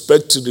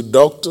disrespect to the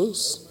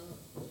doctors.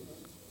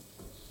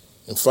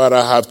 In fact,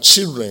 I have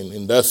children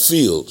in that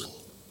field.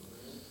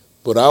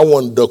 But I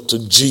want Dr.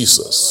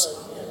 Jesus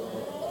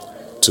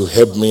to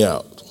help me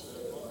out.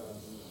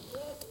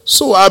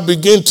 So I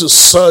began to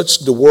search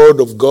the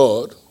Word of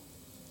God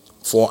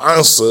for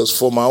answers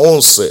for my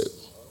own self.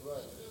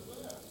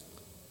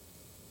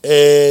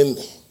 And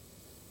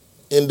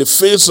in the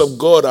face of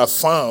God, I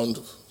found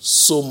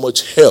so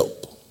much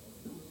help.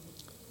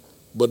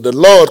 But the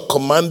Lord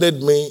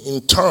commanded me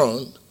in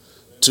turn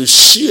to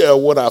share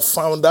what I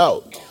found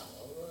out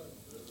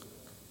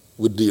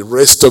with the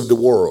rest of the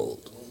world.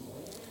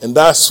 And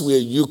that's where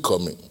you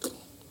come in.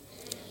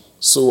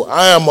 So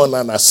I am on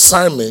an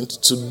assignment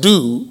to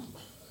do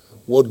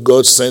what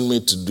God sent me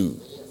to do.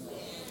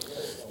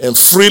 And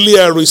freely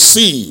I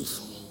receive,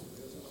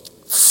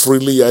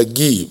 freely I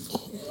give.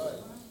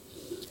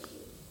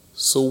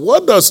 So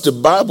what does the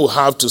Bible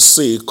have to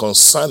say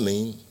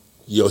concerning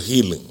your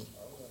healing?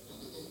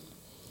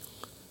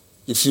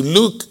 If you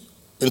look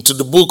into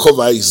the book of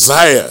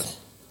Isaiah,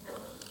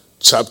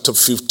 chapter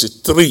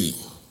 53,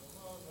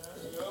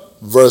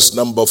 verse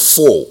number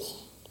 4,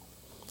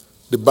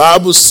 the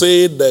Bible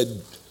said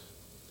that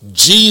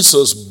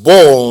Jesus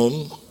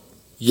bore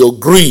your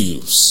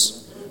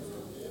griefs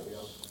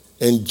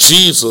and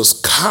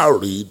Jesus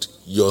carried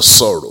your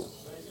sorrow.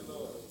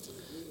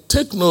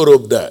 Take note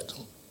of that.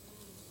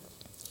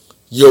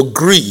 Your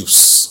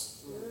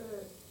griefs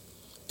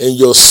and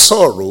your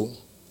sorrow,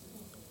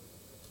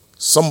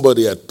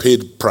 somebody had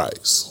paid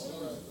price.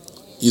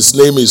 His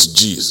name is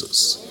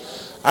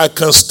Jesus. I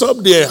can stop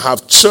there and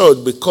have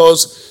church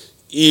because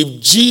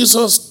if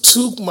Jesus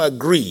took my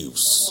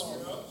griefs,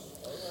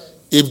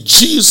 if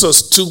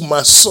Jesus took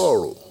my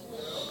sorrow,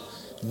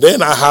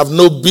 then I have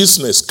no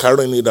business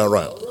carrying it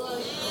around.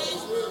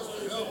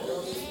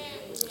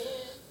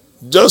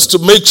 Just to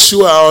make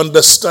sure I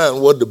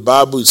understand what the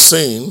Bible is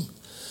saying,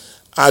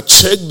 I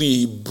checked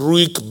the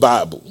Hebrew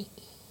Bible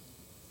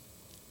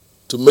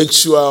to make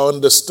sure I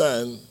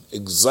understand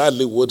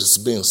exactly what is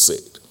being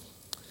said.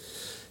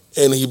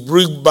 And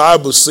Hebrew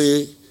Bible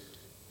says,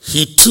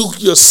 he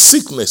took your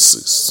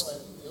sicknesses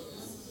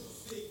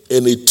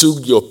and he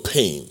took your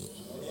pain.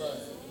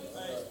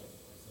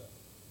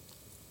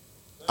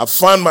 I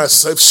found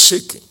myself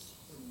shaking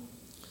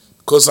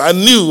because I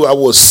knew I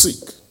was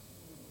sick.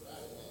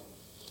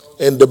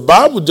 And the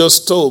Bible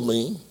just told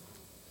me,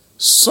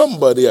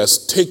 somebody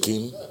has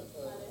taken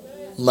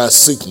my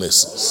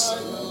sicknesses.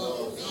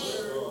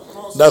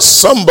 That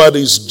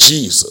somebody is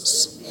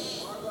Jesus.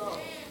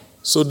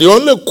 So the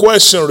only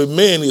question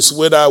remains is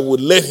whether I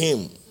would let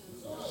him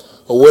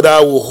or whether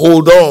I will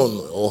hold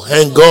on or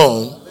hang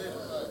on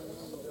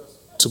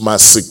to my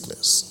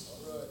sickness.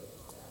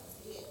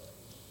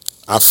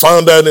 I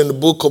found that in the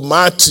book of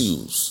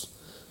Matthew,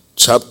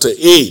 chapter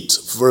 8,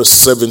 verse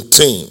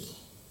 17.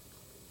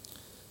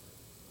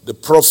 The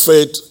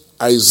prophet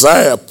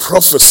Isaiah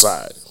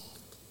prophesied,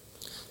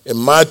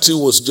 and Matthew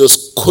was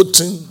just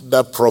quoting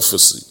that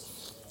prophecy.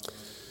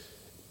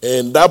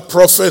 And that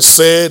prophet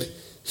said,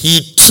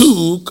 he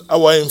took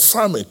our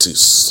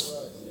infirmities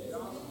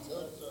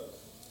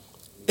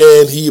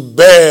and he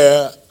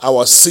bare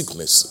our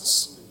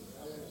sicknesses.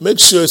 Make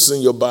sure it's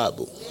in your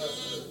Bible.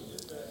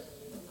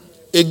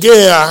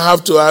 Again, I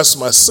have to ask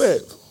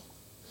myself,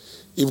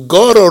 if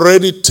God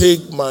already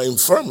took my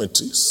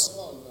infirmities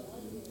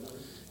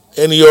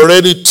and he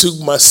already took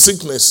my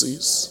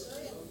sicknesses,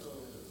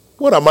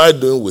 what am I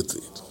doing with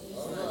it?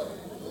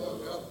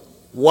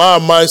 Why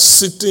am I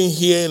sitting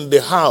here in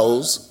the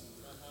house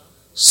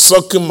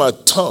sucking my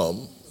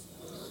thumb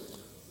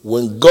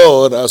when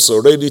God has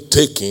already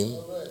taken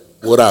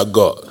what I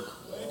got?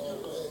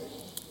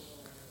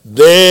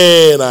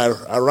 Then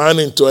I ran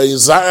into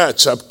Isaiah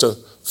chapter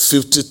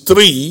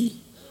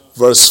 53,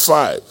 verse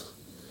 5.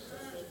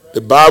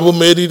 The Bible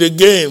made it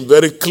again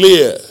very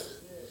clear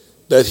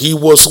that he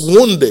was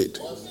wounded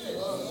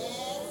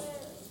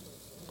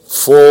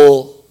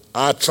for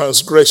our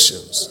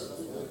transgressions.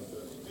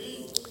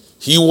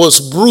 He was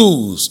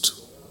bruised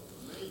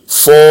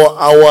for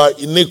our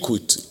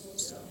iniquity.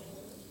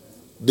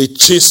 The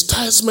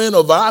chastisement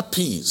of our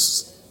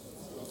peace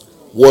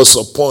was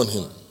upon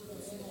him.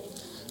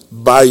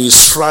 By his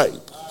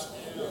stripe,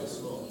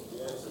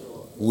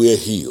 we're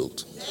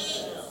healed.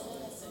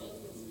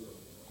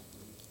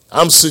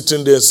 I'm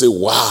sitting there and say,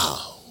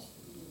 wow.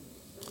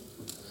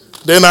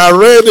 Then I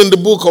read in the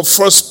book of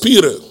 1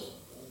 Peter,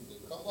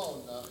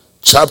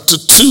 chapter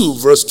 2,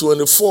 verse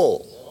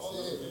 24.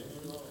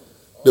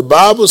 The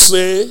Bible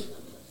says,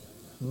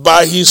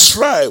 by his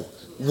stripe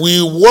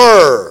we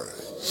were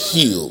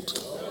healed.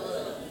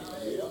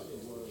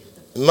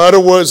 In other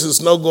words,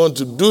 he's not going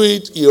to do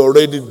it, he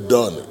already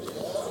done it.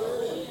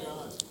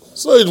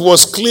 So it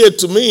was clear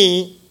to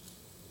me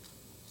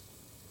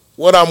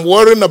what I'm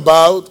worrying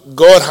about,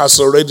 God has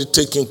already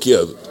taken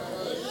care of it.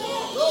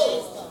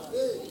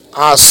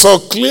 I saw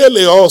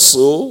clearly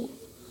also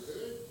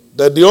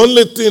that the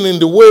only thing in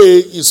the way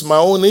is my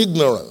own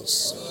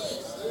ignorance.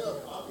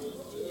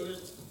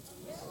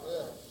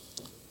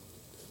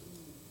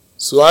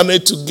 So I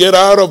need to get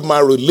out of my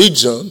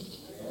religion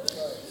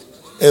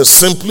and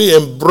simply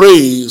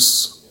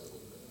embrace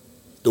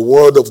the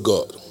Word of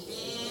God.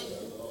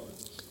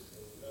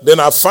 Then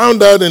I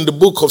found out in the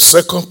book of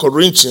 2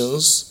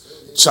 Corinthians,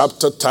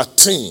 chapter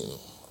 13,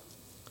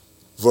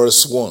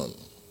 verse 1.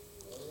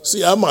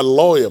 See, I'm a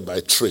lawyer by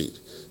trade,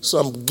 so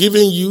I'm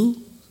giving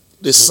you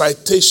the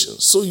citation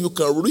so you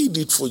can read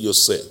it for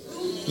yourself.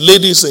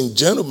 Ladies and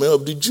gentlemen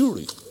of the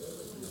jury.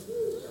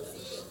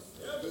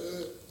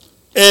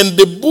 And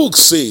the book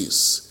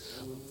says,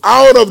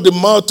 out of the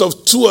mouth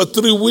of 2 or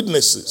 3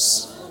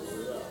 witnesses,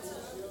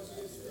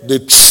 the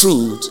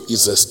truth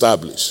is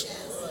established.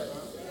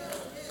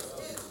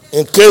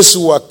 In case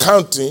you were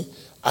counting,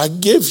 I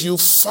gave you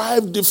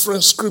 5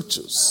 different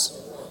scriptures.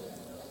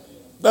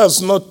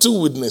 That's not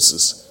 2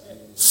 witnesses.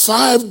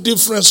 5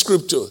 different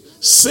scriptures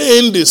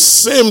saying the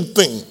same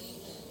thing.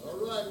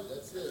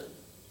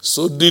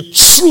 So the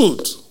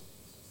truth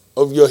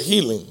of your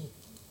healing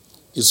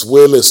is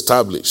well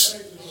established.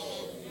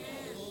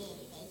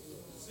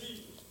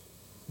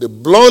 The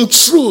blunt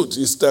truth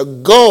is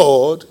that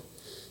God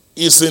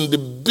is in the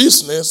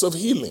business of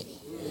healing.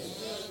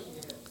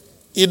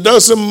 It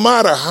doesn't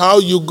matter how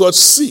you got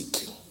sick.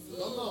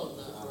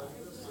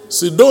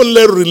 See, don't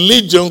let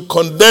religion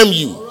condemn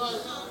you.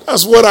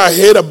 That's what I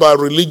hate about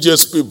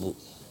religious people.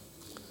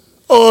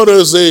 Or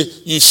they say,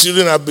 you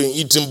shouldn't have been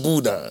eating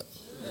Buddha.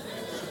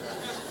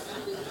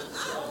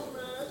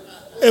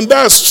 And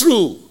that's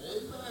true.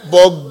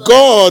 But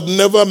God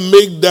never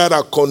made that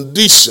a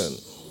condition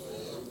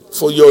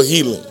for your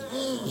healing.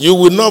 You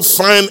will not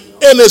find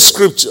any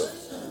scripture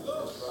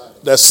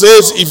that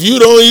says if you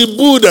don't eat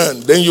Buddha,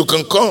 then you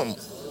can come.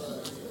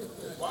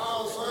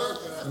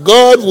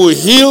 God will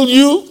heal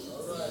you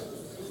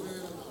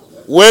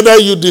whether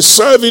you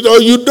deserve it or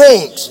you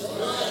don't.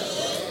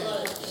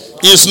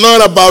 It's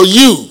not about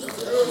you.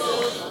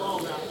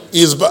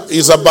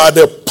 It's about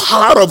the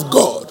power of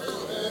God.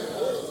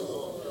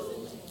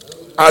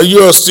 Are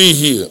you still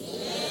here?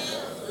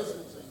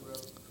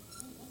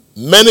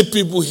 Many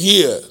people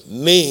here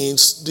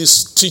needs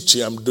this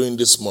teaching I'm doing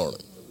this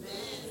morning.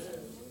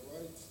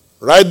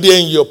 Right there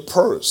in your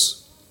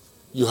purse,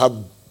 you have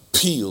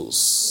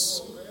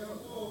pills.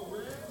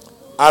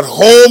 At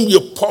home,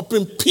 you're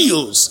popping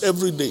pills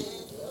every day.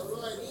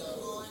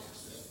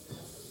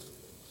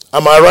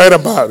 Am I right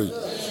about it?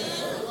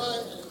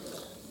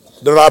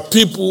 There are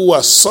people who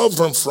are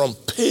suffering from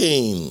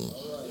pain,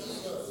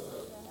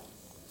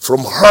 from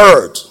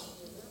hurt.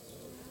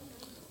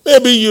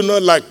 Maybe you're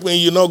not like me,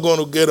 you're not going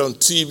to get on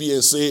TV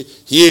and say,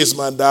 here's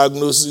my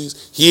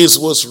diagnosis, here's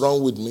what's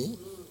wrong with me.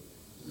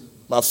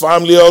 My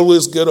family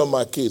always get on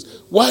my case.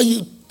 Why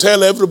you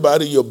tell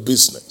everybody your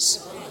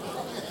business?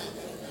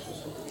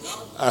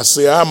 I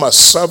say, I'm a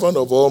servant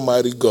of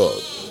Almighty God.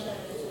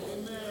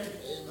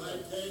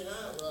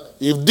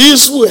 If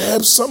this will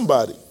help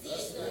somebody,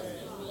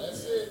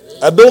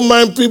 I don't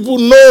mind people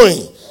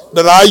knowing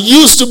that I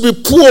used to be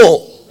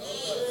poor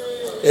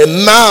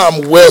and now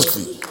I'm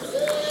wealthy.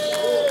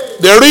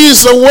 There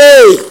is a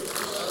way.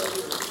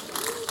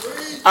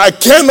 I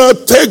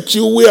cannot take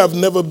you where I've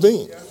never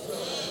been.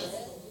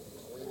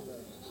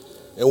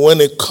 And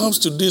when it comes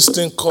to this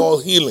thing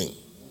called healing,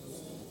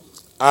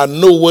 I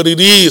know what it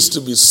is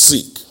to be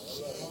sick.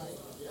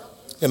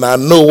 And I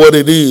know what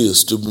it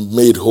is to be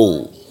made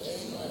whole.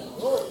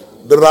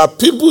 There are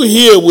people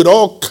here with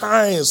all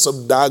kinds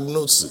of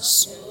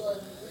diagnoses,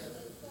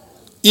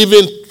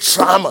 even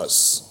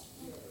traumas.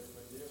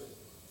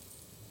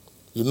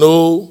 You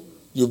know,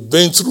 you've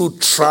been through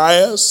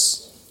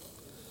trials,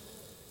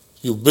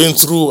 you've been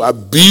through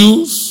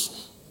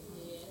abuse,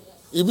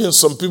 even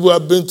some people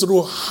have been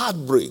through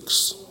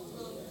heartbreaks.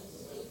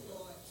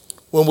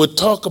 When we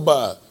talk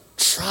about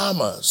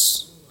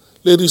traumas,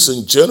 ladies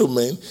and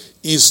gentlemen,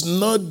 it's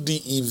not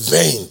the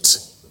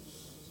event.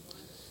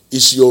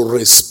 It's your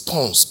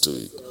response to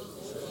it.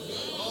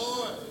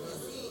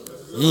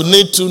 You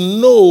need to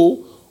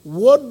know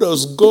what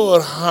does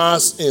God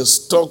has in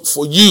stock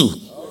for you.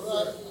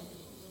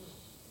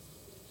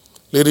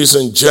 Ladies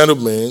and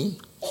gentlemen,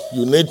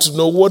 you need to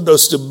know what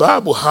does the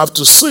Bible have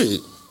to say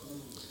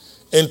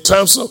in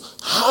terms of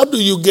how do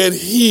you get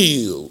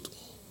healed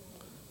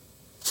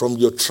from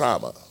your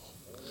trauma?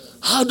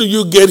 How do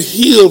you get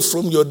healed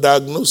from your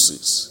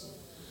diagnosis?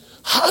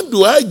 How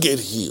do I get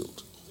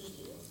healed?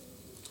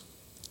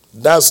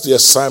 That's the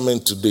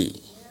assignment today.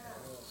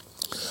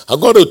 I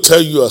got to tell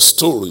you a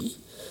story,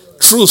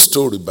 true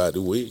story, by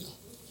the way.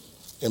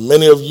 And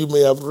many of you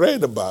may have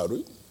read about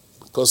it,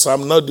 because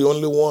I'm not the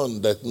only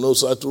one that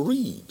knows how to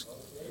read.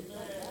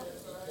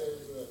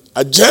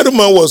 A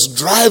gentleman was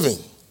driving,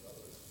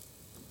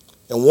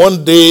 and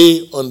one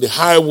day on the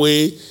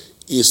highway,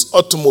 his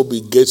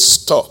automobile gets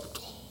stopped.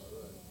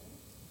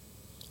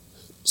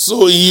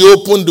 So he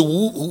opened the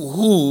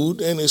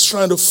hood and he's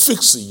trying to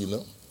fix it,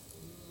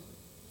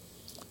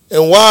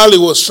 And while he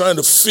was trying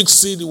to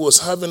fix it, he was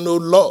having no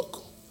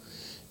luck.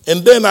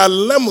 And then a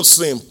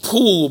limousine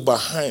pulled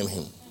behind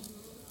him.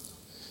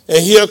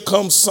 And here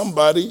comes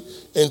somebody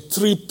in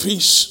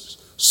three-piece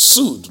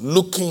suit,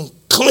 looking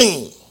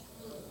clean.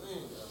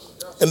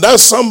 And that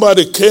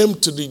somebody came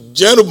to the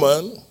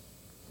gentleman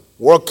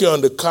working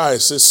on the car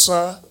and said,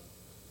 "Sir,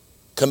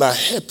 can I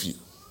help you?"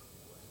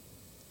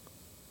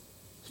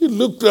 He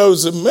looked up and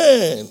said,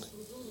 "Man,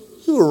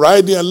 you're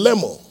riding a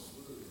limo.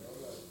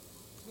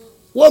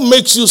 What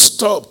makes you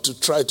stop to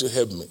try to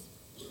help me?"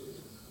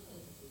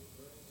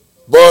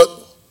 But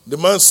the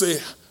man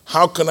said,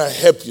 "How can I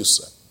help you,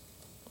 sir?"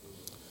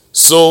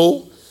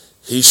 So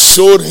he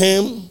showed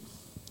him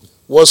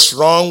what's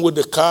wrong with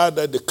the car,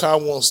 that the car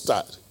won't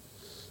start.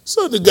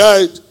 So the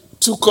guy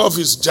took off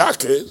his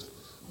jacket,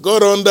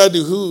 got under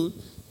the hood,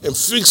 and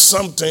fixed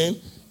something,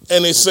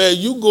 and he said,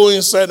 "You go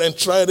inside and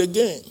try it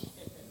again."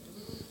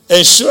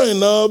 And sure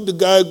enough, the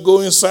guy go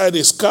inside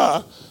his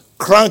car,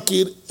 crank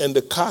it, and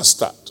the car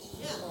start.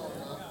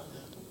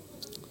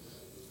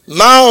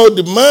 Now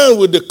the man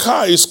with the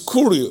car is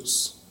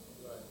curious.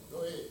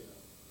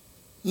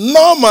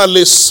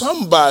 Normally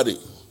somebody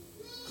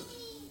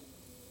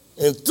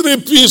in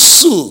three-piece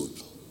suit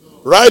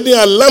riding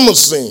a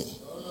limousine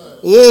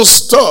won't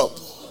stop.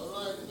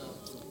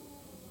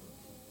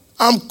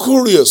 I'm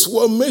curious,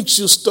 what makes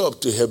you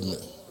stop to help me?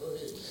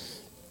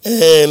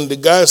 And the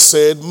guy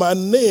said, "My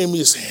name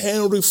is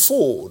Henry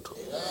Ford.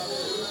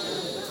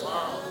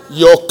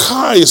 Your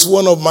car is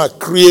one of my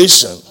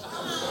creation.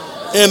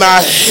 And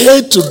I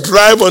hate to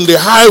drive on the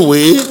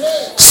highway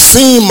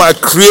seeing my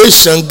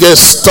creation get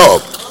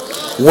stopped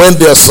when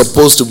they're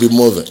supposed to be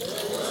moving."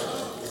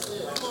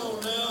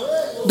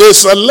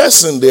 There's a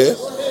lesson there.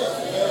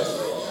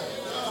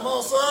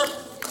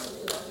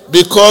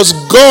 Because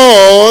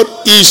God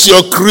is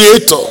your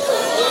creator.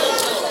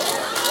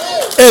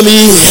 And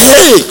he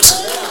hates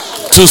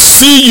to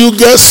see you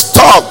get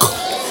stuck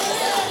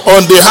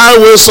on the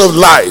highways of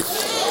life.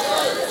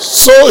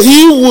 So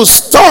he will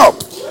stop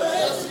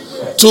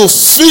to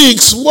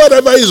fix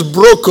whatever is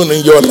broken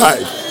in your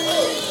life.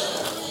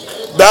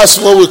 That's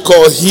what we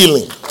call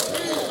healing.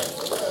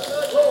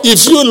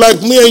 If you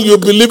like me and you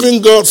believe in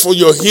God for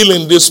your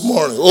healing this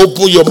morning,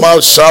 open your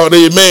mouth, shout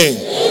amen.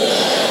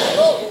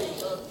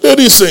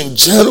 Ladies and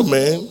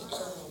gentlemen,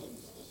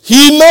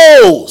 he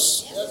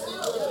knows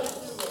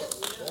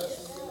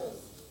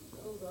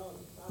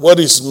what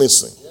is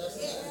missing.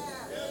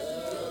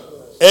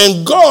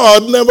 And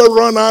God never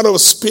run out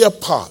of spare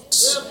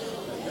parts.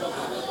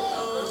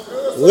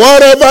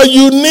 Whatever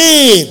you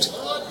need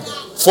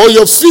for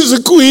your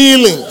physical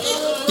healing,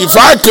 if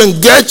I can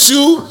get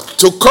you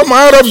to come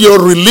out of your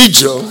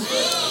religion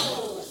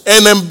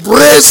and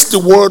embrace the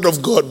word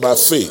of God by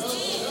faith,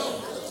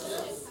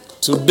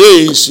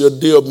 today is your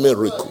day of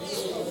miracle.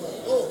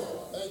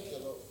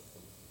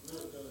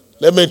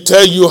 Let me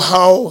tell you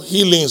how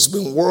healing has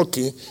been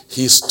working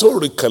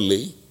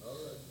historically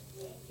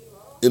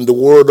in the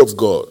Word of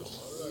God.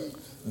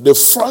 The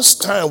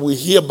first time we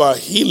hear about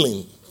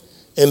healing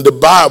in the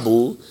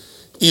Bible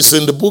is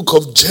in the book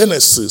of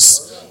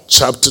Genesis,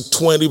 chapter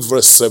 20,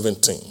 verse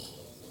 17.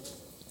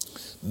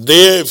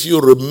 There, if you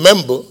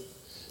remember,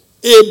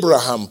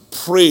 Abraham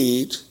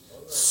prayed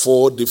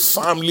for the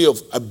family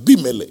of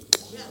Abimelech.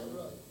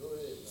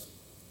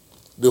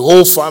 The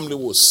whole family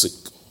was sick.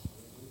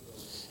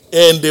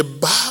 And the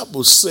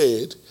Bible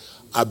said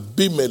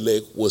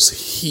Abimelech was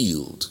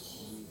healed.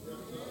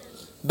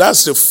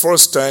 That's the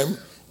first time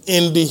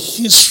in the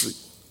history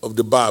of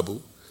the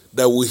Bible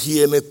that we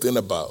hear anything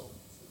about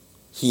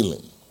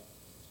healing.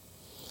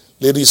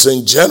 Ladies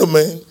and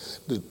gentlemen,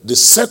 the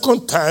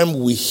second time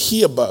we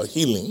hear about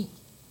healing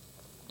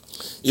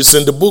is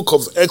in the book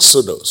of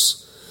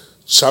Exodus,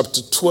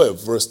 chapter 12,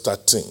 verse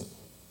 13.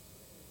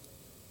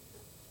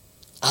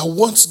 I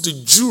want the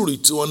jury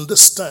to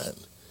understand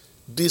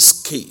this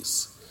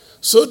case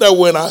so that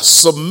when I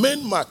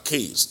submit my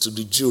case to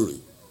the jury,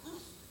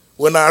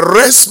 when I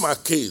rest my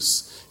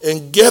case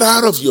and get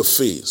out of your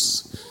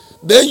face,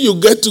 then you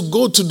get to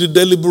go to the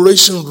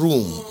deliberation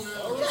room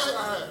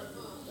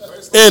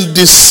and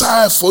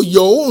decide for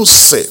your own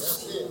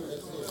self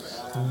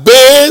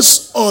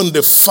based on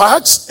the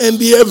facts and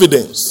the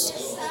evidence.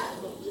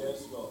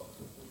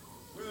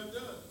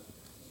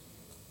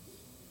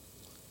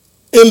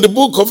 In the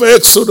book of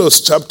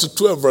Exodus, chapter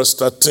 12, verse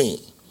 13,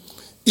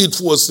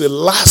 it was the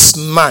last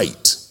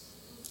night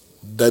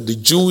that the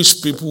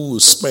Jewish people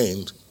would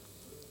spend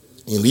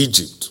in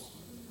Egypt.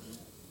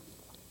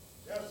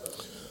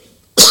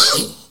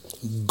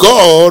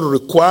 God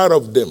required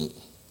of them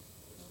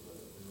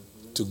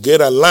to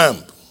get a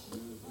lamb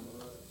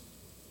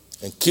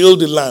and kill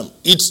the lamb,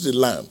 eat the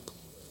lamb,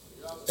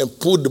 and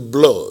put the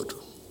blood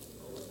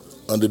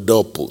on the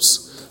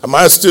doorpost. Am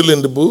I still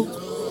in the book?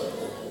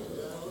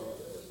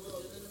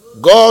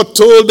 God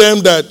told them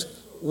that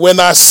when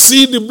I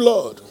see the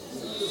blood,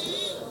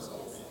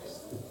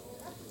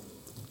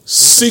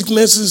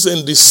 sicknesses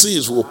and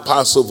disease will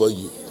pass over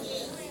you.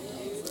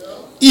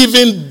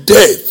 Even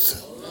death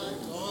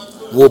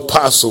will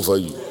pass over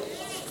you.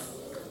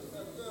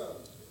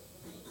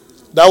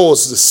 That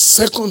was the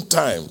second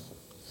time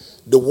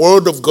the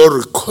word of God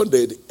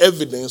recorded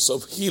evidence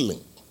of healing.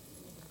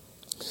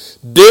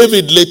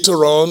 David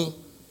later on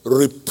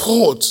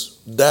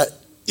reports that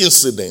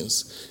incident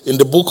in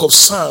the book of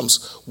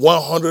Psalms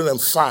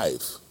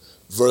 105,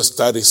 verse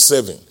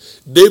 37.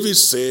 David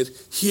said,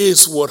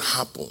 here's what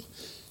happened.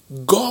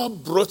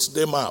 God brought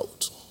them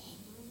out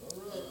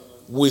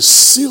with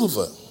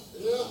silver,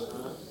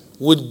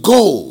 with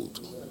gold,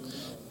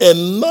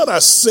 and not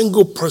a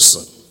single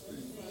person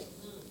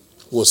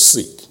was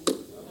sick.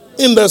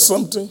 Isn't that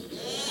something?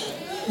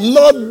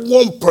 Not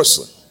one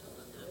person.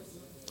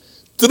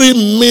 3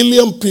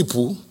 million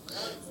people,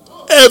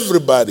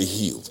 everybody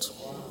healed.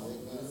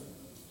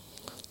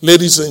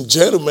 Ladies and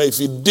gentlemen, if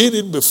he did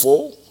it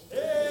before,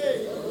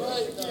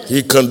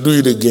 he can do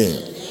it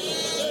again.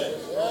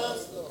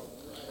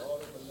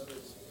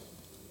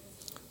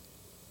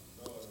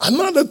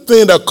 Another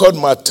thing that caught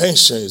my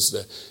attention is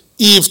that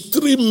if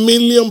 3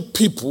 million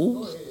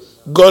people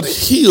got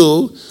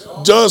healed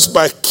just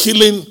by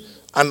killing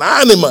an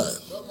animal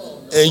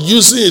and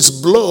using its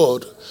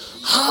blood,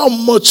 how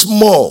much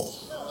more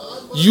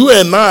you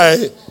and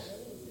I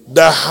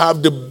that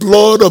have the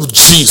blood of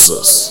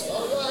Jesus,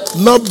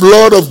 not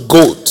blood of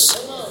goats.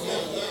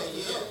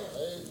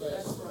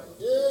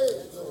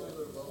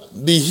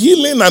 The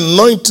healing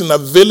anointing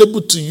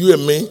available to you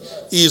and me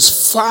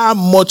is far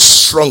much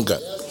stronger.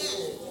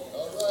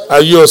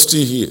 Are you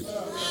still here?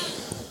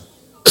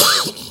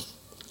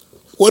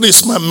 What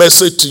is my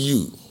message to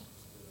you?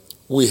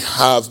 We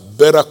have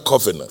better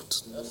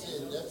covenant.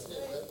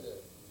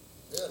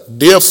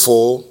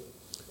 Therefore,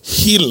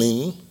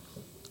 healing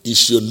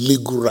is your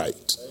legal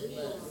right.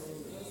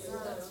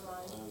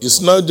 It's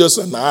not just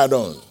an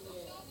add-on.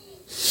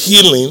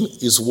 Healing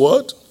is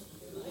what?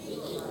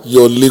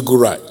 Your legal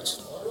right.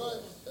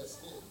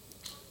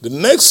 The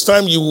next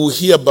time you will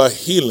hear about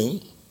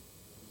healing,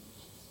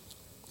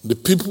 the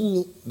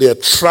people, they are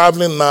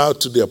traveling now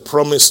to their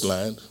promised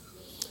land,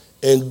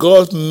 and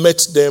God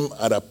met them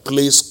at a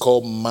place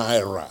called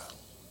Myra.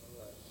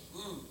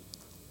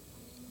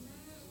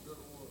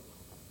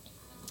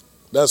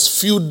 That's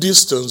few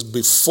distance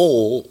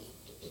before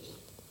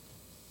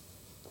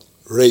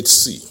Red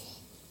Sea.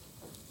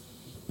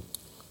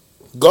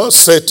 God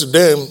said to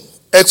them,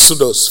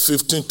 Exodus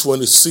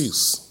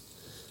 15:26.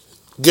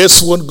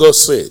 Guess what God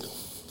said?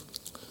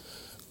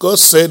 God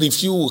said,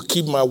 if you will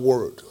keep my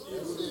word,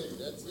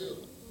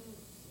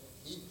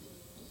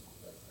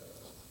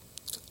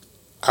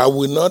 I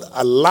will not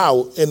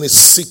allow any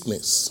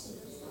sickness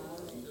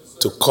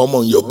to come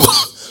on your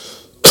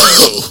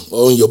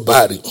on your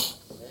body.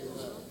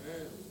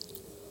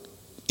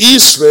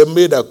 Israel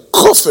made a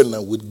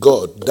covenant with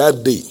God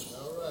that day.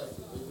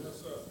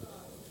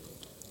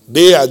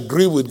 They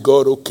agree with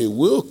God, okay,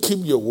 we'll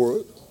keep your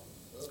word,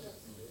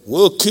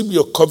 we'll keep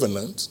your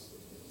covenant,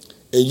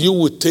 and you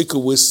will take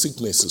away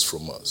sicknesses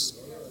from us.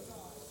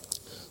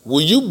 Will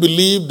you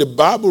believe the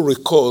Bible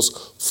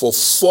records for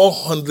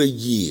 400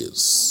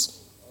 years,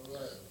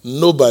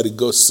 nobody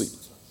got sick?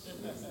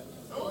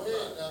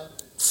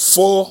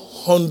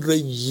 400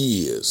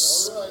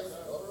 years.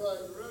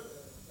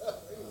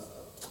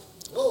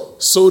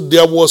 So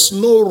there was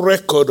no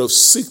record of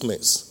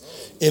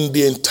sickness in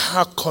the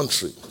entire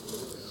country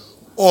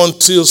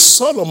until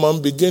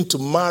Solomon began to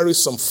marry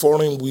some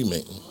foreign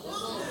women.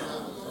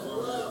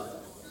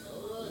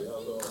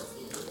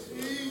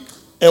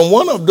 And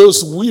one of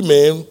those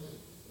women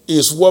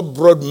is what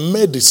brought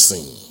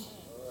medicine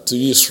to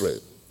Israel.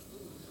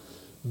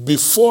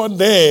 Before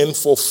then,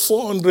 for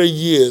 400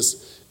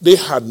 years, they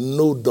had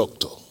no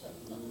doctor.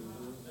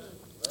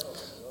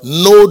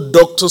 No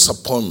doctor's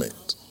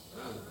appointment.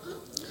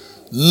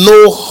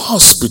 No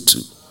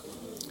hospital.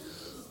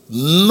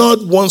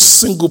 Not one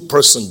single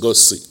person got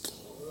sick.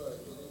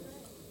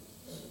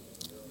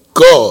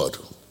 God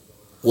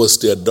was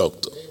their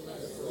doctor.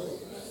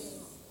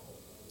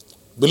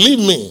 Believe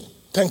me,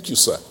 thank you,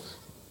 sir.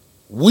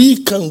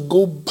 We can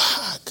go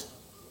back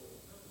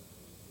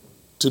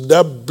to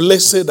that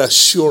blessed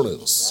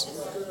assurance.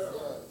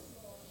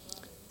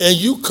 And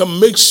you can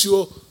make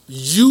sure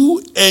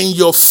you and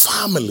your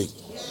family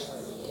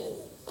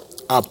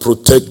are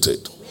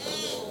protected.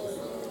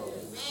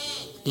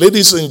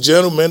 Ladies and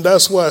gentlemen,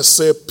 that's why I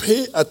say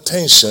pay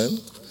attention.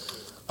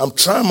 I'm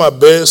trying my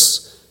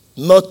best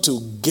not to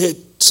get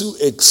too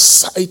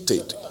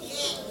excited.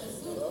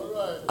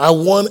 I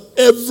want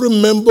every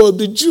member of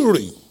the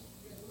jury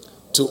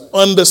to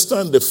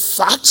understand the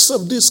facts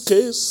of this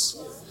case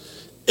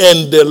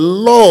and the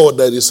law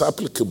that is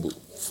applicable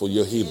for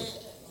your healing.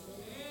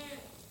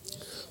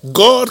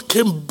 God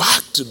came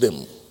back to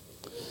them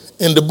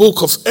in the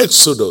book of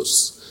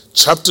Exodus,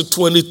 chapter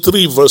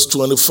 23, verse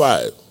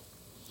 25.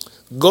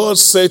 God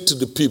said to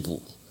the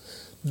people,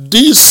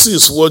 this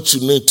is what you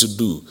need to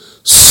do.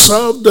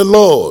 Serve the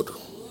Lord.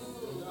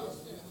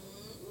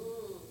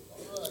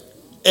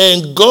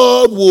 And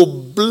God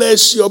will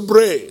bless your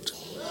bread.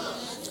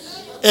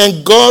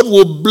 And God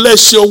will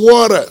bless your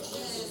water.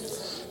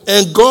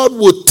 And God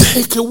will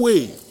take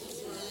away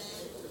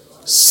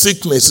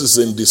sicknesses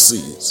and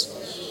disease.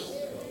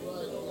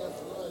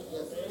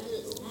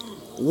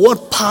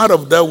 What part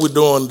of that we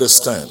don't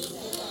understand?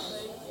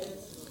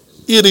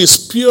 It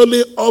is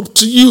purely up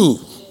to you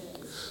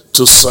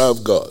to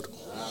serve God.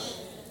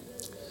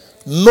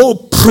 No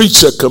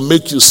preacher can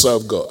make you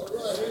serve God.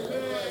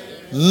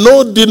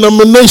 No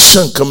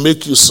denomination can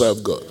make you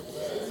serve God.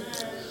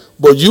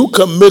 But you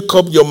can make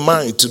up your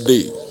mind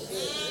today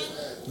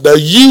that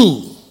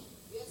you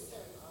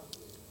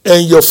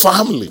and your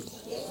family,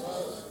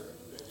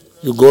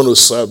 you're going to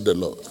serve the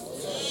Lord.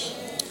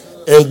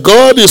 And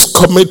God is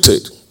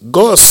committed.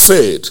 God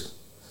said,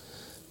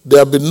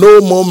 there'll be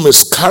no more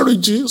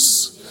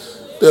miscarriages.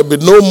 There'll be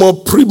no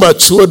more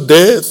premature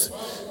death.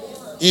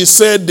 He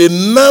said, the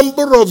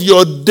number of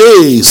your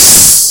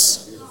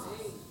days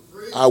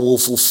I will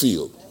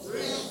fulfill.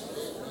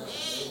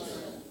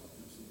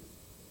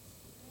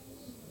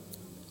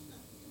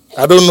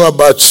 I don't know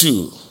about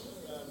you.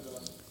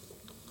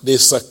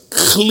 There's a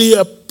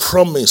clear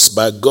promise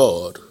by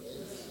God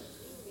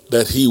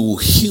that he will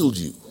heal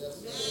you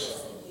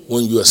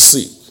when you are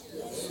sick.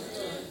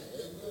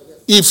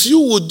 If you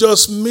would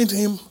just meet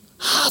him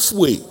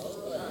halfway,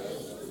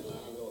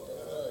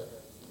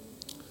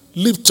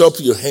 lift up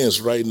your hands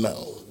right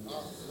now.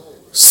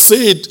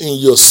 Say it in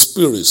your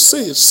spirit.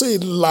 Say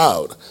it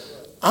loud.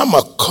 I'm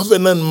a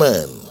covenant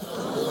man.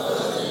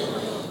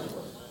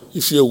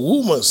 If you're a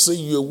woman, say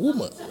you're a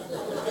woman.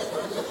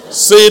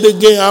 Say it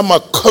again. I'm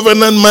a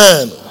covenant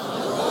man.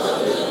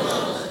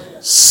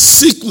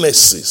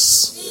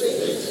 Sicknesses,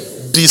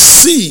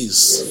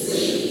 disease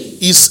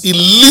is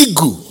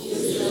illegal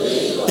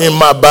in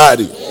my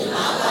body.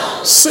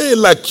 Say it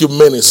like you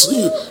mean it.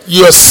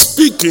 You are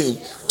speaking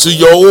to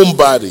your own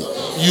body.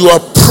 You are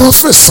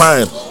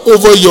prophesying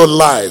over your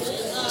life.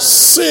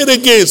 Say it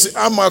again. Say,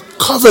 I'm a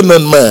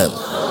covenant man.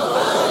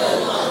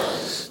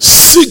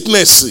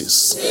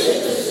 Sicknesses,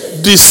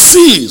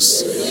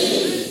 disease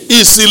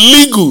is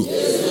illegal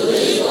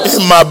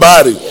in my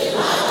body.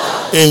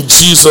 In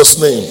Jesus'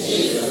 name.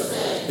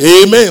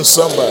 Amen,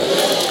 somebody.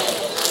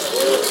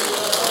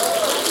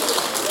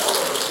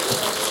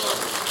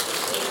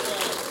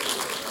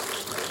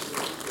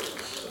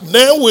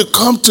 Then we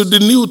come to the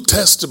New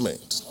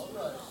Testament.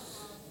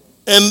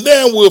 And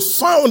then we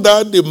found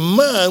out the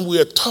man we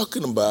are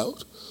talking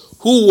about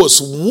who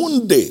was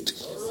wounded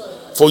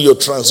for your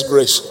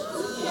transgression,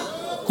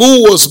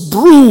 who was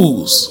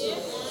bruised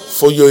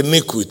for your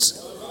iniquity.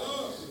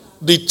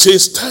 The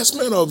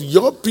chastisement of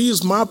your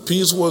peace, my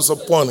peace, was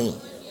upon him.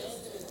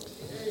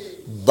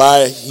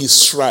 By his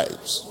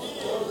stripes,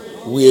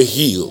 we are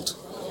healed.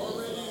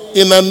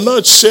 In a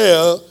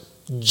nutshell,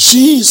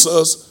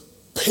 Jesus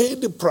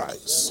paid the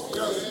price.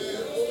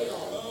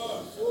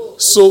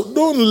 So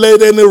don't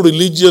let any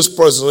religious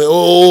person say,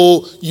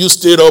 oh, you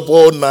stayed up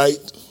all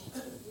night.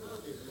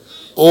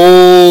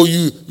 Oh,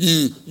 you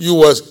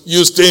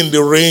stay in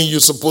the rain,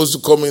 you're supposed to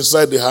come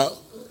inside the house.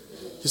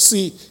 You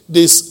see,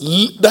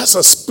 that's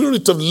a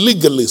spirit of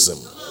legalism.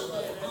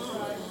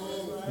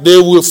 They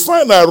will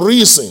find a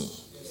reason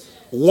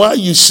why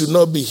you should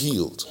not be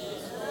healed.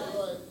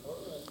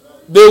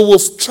 They will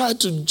try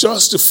to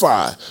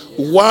justify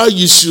why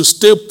you should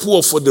stay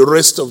poor for the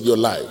rest of your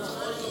life.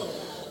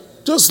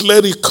 Just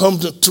let it come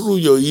through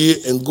your ear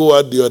and go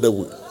out the other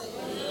way.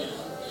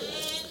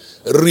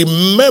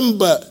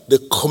 Remember the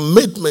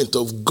commitment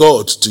of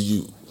God to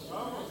you.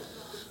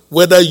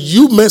 Whether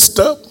you messed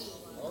up,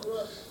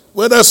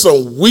 whether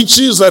some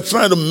witches are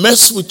trying to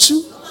mess with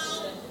you,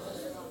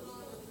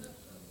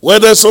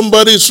 whether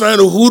somebody is trying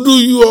to hoodoo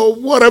you or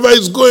whatever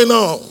is going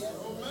on,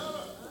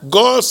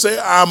 God said,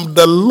 I'm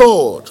the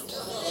Lord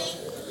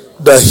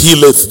that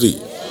healeth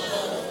thee.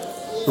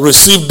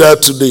 Receive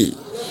that today.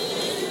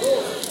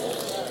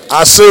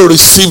 I say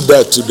receive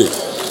that today.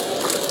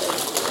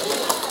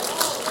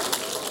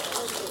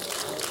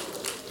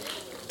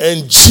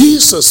 And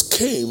Jesus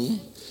came,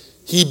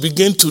 he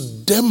began to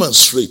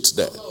demonstrate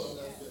that.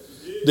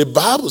 The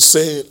Bible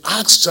says in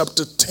Acts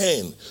chapter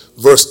 10,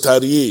 verse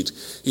 38,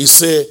 he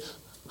said,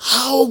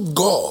 how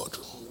God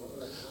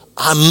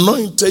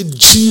anointed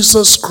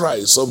Jesus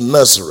Christ of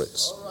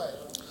Nazareth,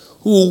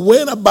 who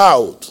went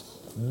about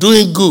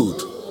doing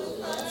good,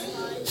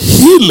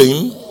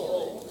 healing,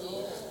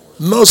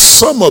 not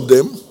some of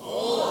them,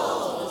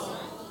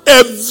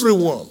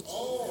 everyone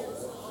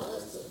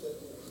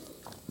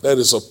that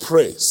is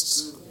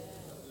oppressed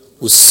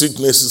with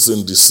sicknesses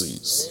and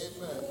disease.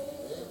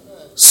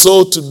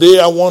 So today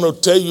I want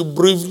to tell you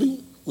briefly,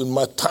 with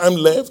my time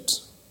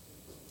left,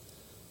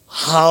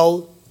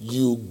 how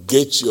you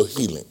get your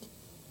healing.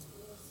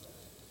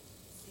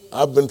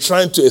 I've been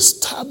trying to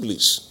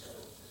establish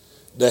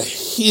that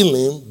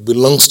healing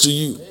belongs to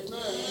you.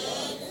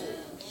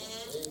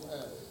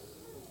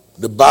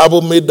 The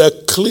Bible made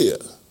that clear.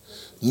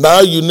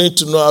 Now you need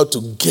to know how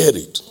to get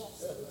it.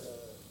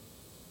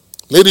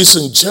 Ladies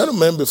and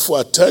gentlemen, before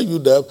I tell you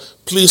that,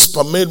 please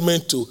permit me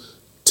to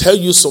tell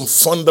you some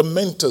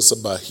fundamentals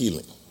about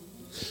healing.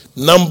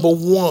 Number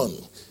one,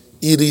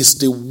 it is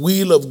the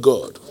will of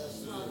God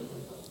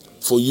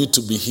for you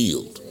to be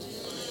healed.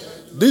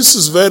 This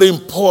is very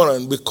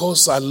important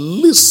because I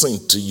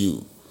listen to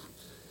you.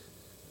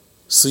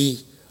 See,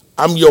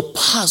 I'm your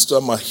pastor.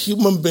 I'm a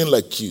human being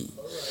like you.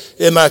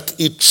 And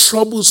it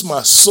troubles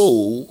my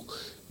soul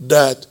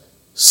that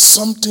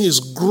something is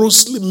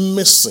grossly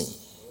missing.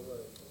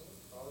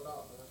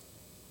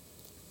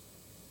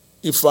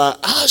 If I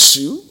ask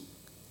you,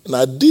 and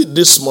I did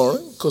this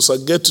morning because I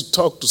get to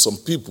talk to some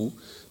people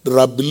that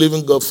are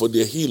believing God for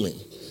their healing.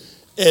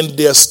 And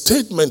their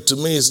statement to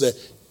me is that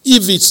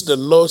if it's the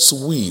Lord's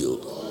will.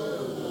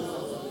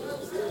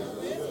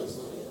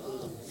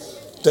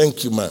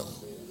 Thank you, ma'am.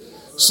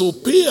 So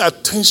pay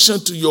attention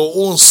to your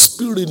own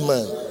spirit,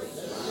 man.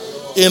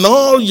 In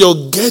all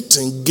you're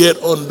getting, get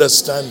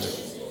understanding.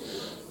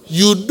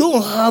 You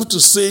don't have to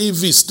say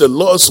if it's the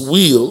Lord's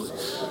will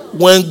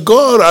when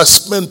God has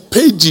spent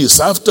pages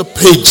after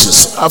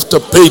pages after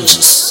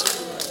pages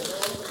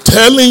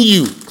telling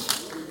you,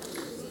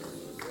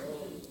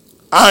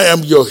 I am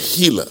your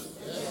healer.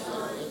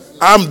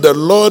 I'm the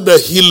Lord that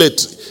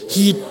healeth.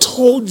 He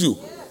told you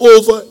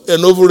over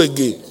and over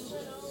again.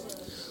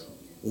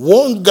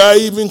 One guy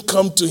even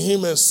come to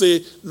him and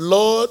say,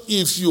 Lord,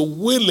 if you're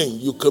willing,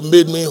 you can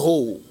make me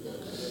whole.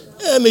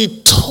 And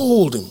he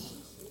told him,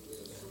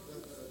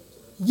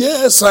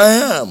 yes,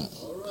 I am.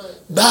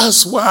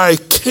 That's why I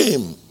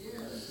came,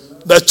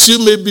 that you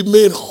may be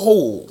made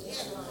whole.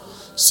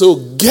 So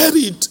get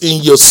it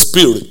in your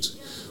spirit.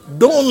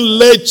 Don't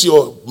let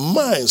your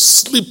mind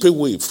slip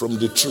away from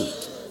the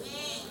truth.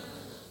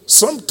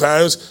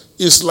 Sometimes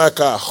it's like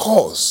a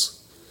horse.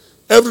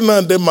 Every now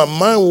and then my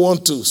mind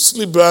wants to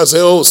sleep. I say,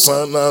 oh,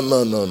 son, no.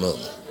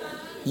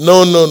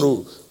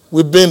 No.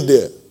 We've been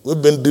there.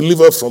 We've been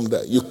delivered from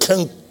that. You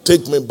can't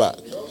take me back.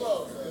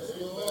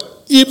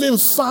 Even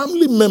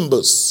family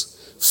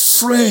members,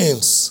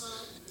 friends,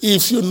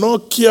 if you're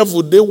not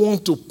careful, they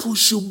want to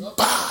push you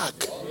back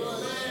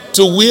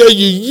to where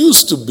you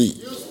used to be.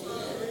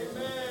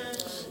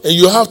 And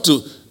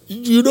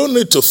you don't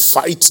need to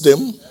fight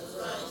them.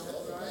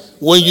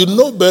 When you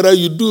know better,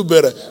 you do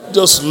better.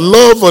 Just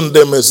love on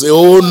them and say,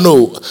 oh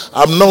no,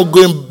 I'm not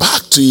going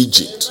back to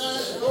Egypt.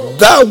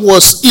 That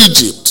was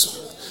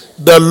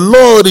Egypt. The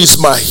Lord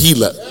is my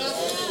healer.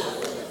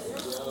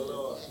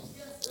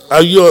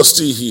 Are you all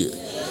still here?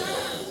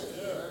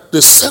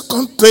 The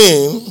second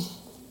thing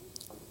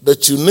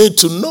that you need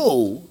to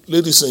know,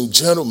 ladies and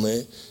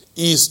gentlemen,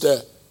 is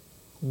that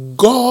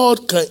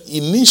God can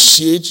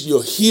initiate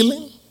your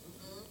healing,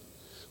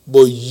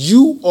 but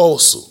you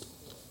also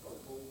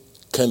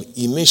can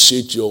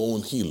initiate your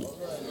own healing.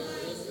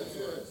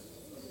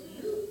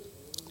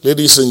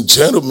 Ladies and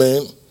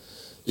gentlemen,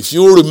 if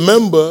you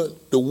remember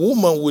the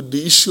woman with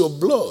the issue of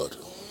blood,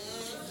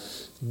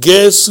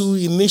 guess who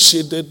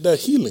initiated the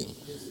healing?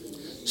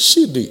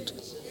 She did.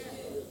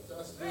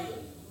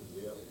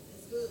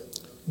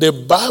 The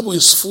Bible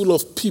is full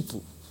of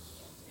people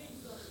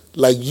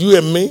like you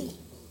and me.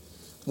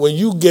 When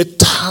you get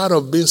tired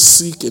of being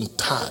sick and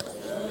tired,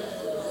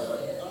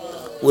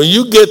 when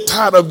you get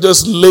tired of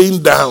just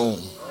laying down,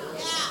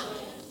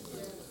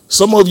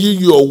 some of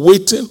you are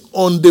waiting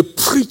on the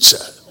preacher.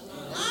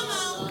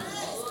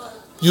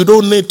 You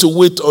don't need to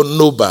wait on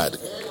nobody.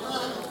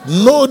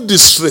 No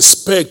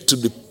disrespect to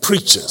the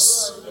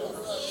preachers.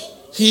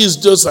 He is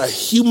just a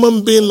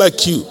human being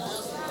like you.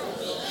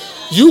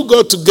 You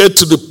got to get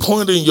to the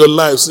point in your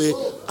life, say,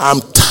 I'm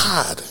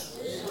tired.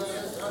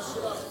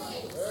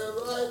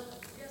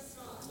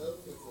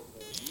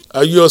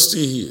 Are you all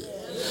still here?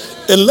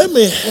 And let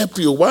me help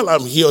you while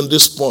I'm here on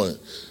this point.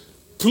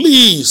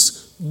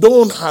 Please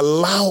don't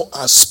allow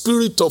a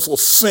spirit of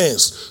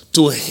offense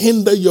to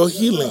hinder your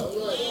healing.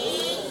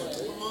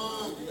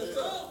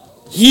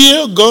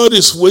 Here, God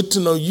is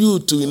waiting on you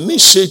to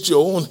initiate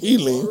your own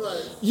healing.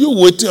 You're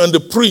waiting on the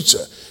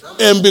preacher.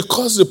 And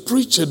because the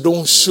preacher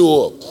don't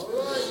show up,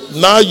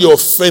 now you're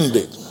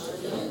offended.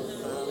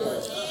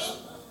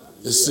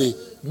 You see,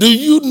 do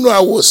you know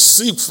I was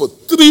sick for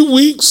 3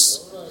 weeks?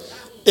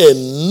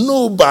 And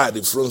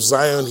nobody from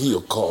Zion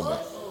Hill called me.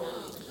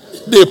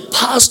 The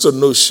pastor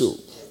no show.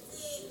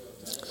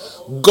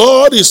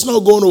 God is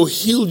not going to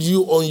heal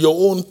you on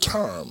your own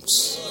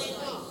terms.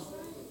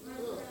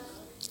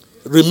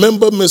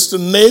 Remember Mr.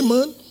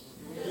 Naaman?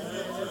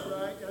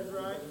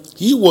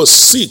 He was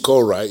sick,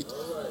 all right.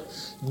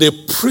 The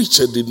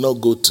preacher did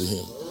not go to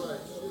him.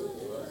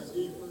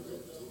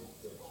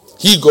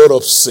 He got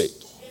upset.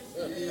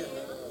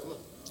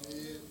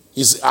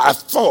 He said, I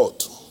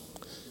thought.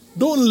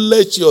 Don't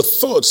let your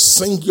thoughts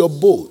sink your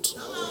boat.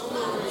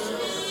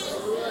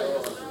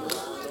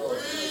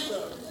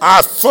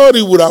 I thought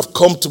he would have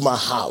come to my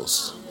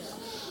house.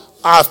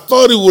 I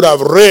thought he would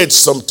have read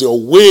something or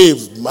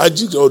waved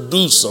magic or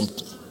do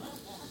something.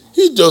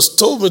 He just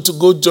told me to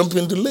go jump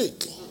in the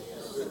lake.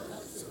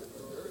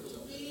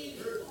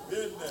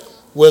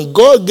 When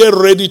God get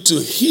ready to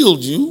heal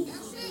you,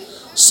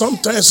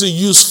 sometimes he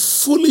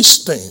uses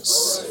foolish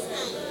things.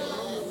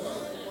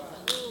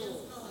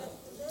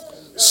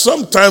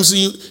 Sometimes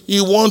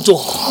he wants to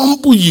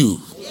humble you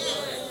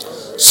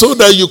so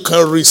that you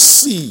can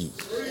receive.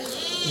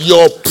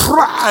 Your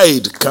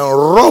pride can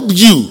rob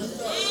you.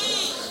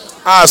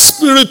 Our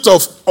spirit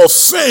of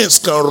offense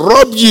can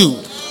rob you.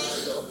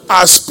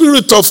 Our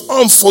spirit of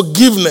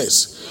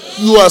unforgiveness.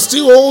 You are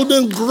still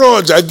holding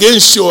grudge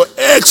against your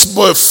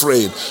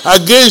ex-boyfriend,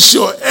 against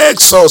your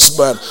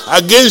ex-husband,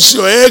 against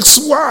your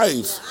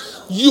ex-wife.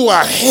 You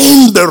are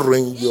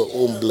hindering your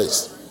own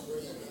blessing.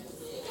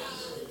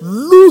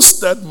 Lose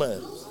that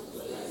man.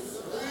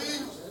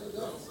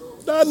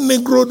 That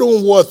Negro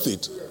don't worth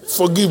it.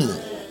 Forgive me.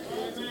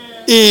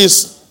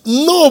 Is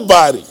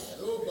nobody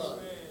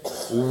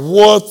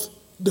worth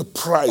the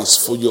price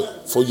for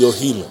your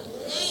healing.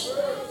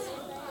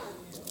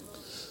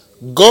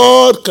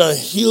 God can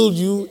heal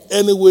you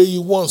any way he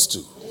wants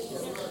to.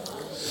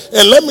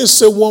 And let me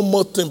say one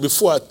more thing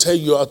before I tell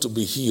you how to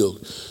be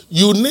healed.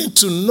 You need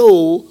to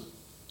know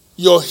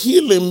your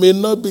healing may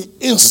not be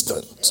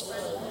instant.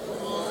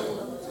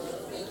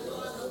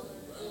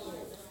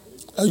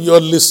 And you're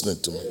listening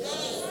to me.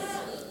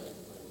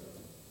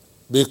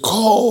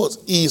 Because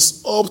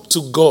it's up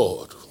to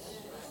God.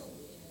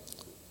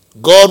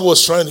 God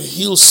was trying to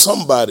heal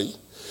somebody,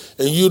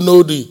 and you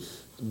know the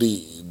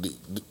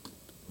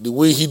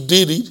way he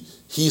did it,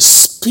 he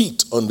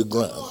spit on the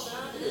ground.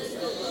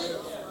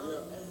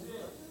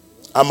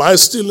 Am I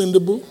still in the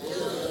book?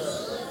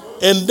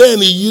 And then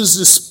he used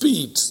the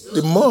spit,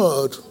 the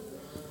mud,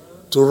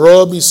 to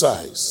rub his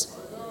eyes.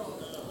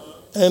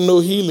 And no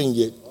healing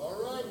yet.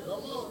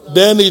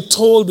 Then he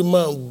told the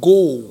man,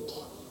 go,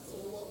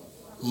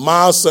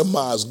 miles and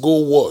miles, go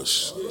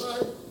wash.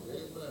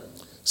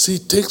 See,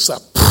 it takes a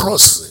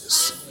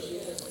process.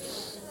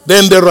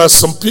 Then there are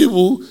some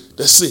people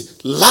that say,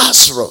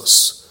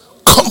 Lazarus,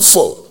 come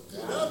forth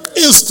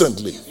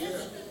instantly.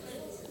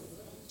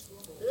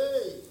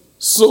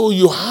 So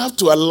you have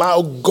to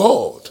allow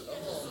God.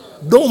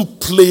 Don't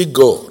play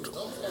God.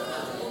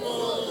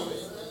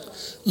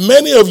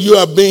 Many of you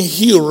are being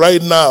healed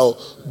right now,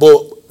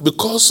 but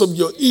because of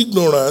your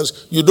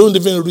ignorance, you don't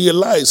even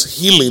realize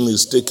healing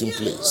is taking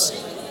place.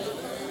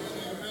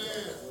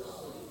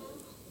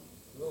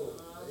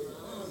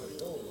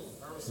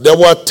 There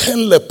were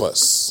 10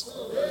 lepers.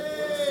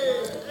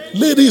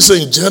 Ladies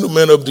and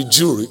gentlemen of the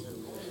jury,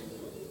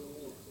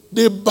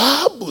 the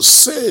Bible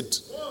said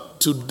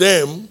to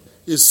them,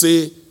 it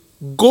said,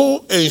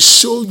 go and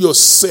show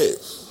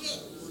yourself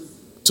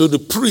to the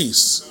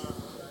priest.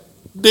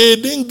 They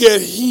didn't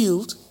get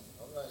healed,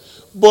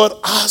 but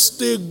as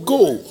they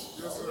go,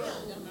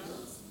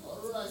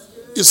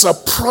 it's a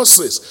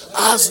process.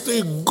 As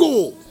they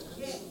go,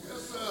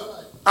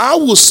 I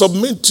will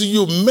submit to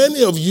you,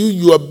 many of you,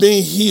 you are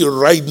being healed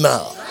right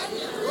now.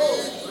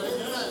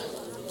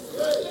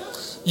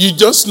 You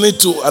just need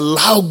to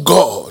allow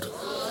God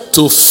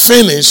to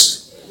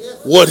finish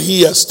what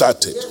he has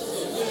started.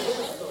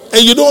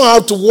 And you don't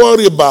have to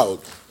worry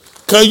about.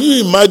 Can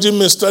you imagine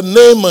Mr.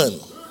 Naaman?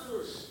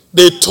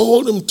 They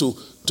told him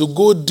to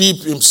go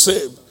deep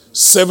himself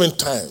 7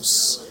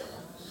 times.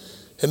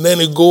 And then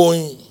he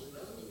going,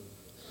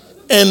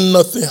 and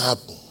nothing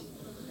happened.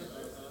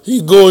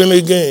 He going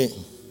again.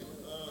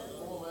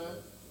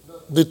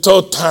 The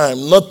 3rd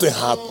time, nothing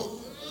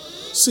happened.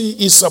 See,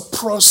 it's a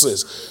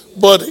process.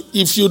 But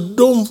if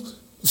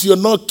you're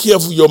not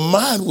careful, your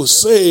mind will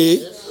say,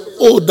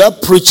 oh,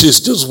 that preacher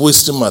is just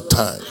wasting my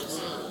time.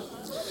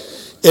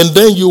 And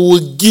then you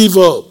will give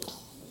up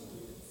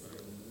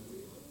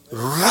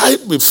right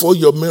before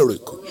your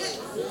miracle.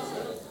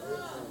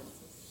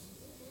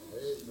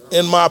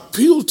 And my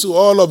appeal to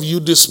all of you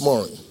this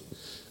morning,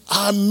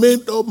 I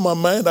made up my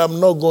mind I'm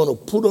not going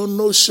to put on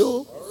no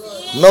show,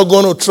 not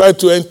going to try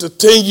to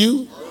entertain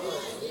you.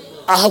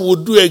 I will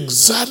do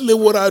exactly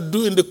what I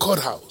do in the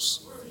courthouse.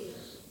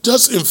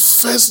 Just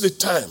invest the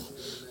time,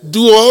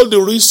 do all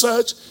the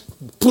research,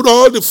 put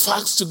all the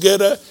facts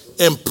together,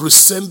 and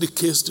present the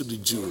case to the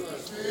jury.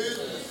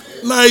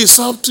 Now it's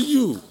up to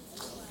you.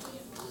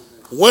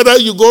 Whether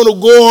you're going to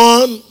go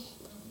on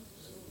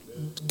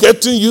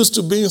getting used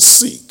to being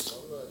sick,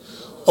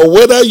 or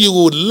whether you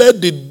would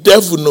let the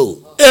devil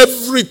know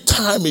every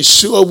time he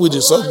shows up with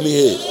his ugly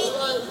head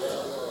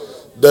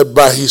that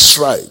by his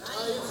stripe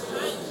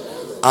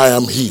I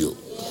am healed.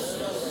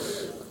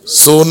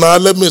 So now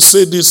let me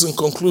say this in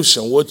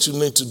conclusion, what you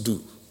need to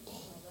do.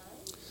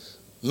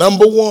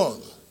 Number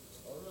 1,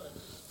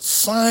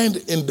 find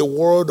in the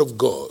Word of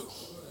God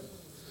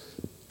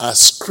a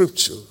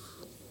scripture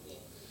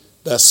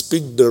that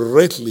speaks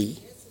directly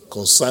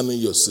concerning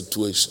your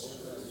situation.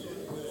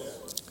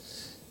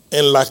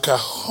 And like a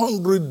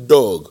hungry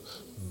dog,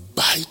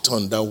 bite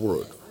on that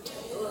word.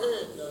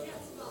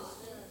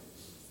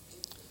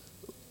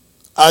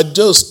 I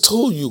just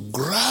told you,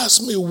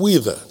 grass may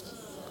wither,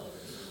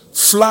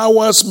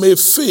 flowers may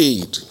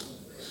fade,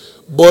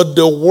 but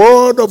the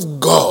word of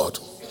God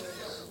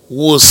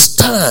will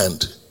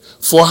stand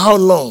for how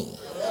long?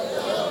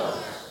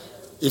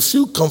 If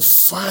you can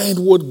find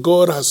what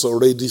God has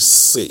already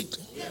said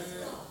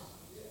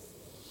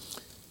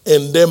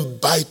and then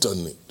bite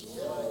on it.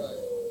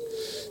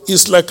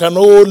 It's like an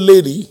old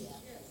lady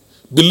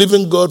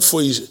believing God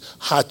for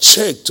her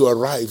check to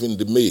arrive in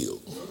the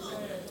mail.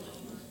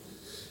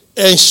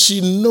 And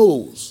she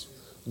knows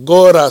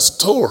God has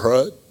told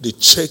her the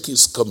check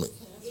is coming.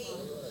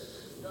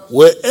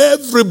 Where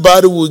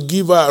everybody will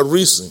give her a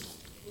reason.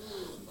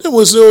 They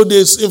will say, oh,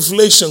 there's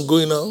inflation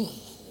going on.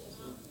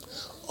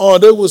 Or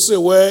they will say,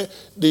 well,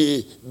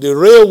 the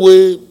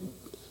railway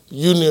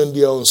union,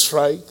 they are on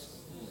strike.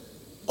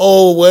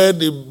 Or where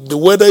the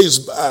weather is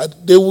bad.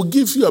 They will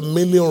give you a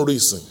million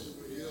reasons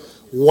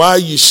why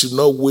you should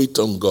not wait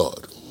on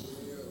God.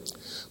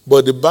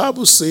 But the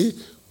Bible says,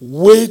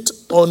 wait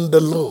on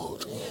the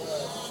Lord.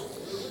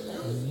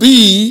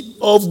 Be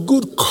of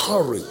good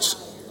courage.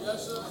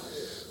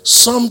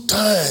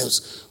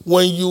 Sometimes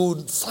when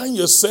you find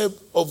yourself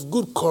of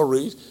good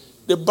courage,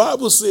 the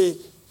Bible says,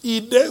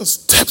 he then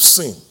steps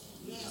in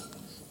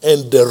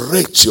and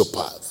directs your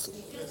path.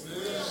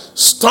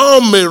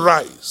 Storm may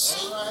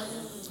rise.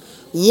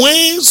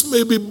 Winds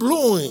may be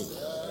blowing.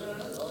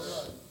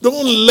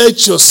 Don't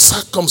let your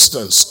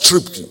circumstance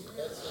trip you.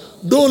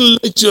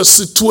 Don't let your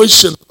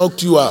situation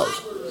knock you out.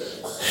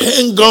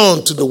 Hang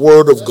on to the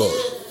word of God.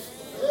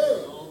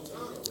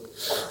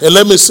 And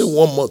let me say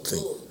one more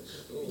thing.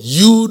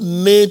 You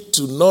need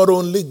to not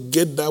only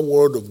get that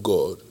word of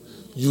God,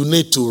 you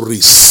need to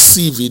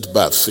receive it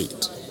by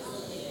faith.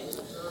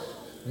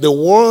 The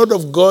word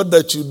of God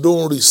that you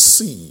don't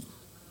receive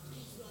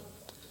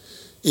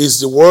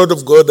is the word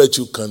of God that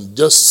you can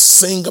just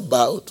sing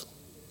about,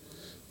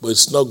 but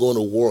it's not going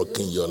to work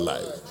in your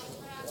life.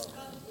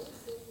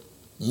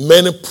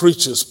 Many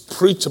preachers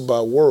preach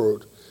about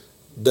word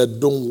that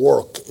don't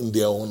work in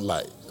their own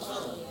life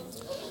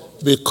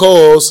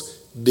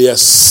because they are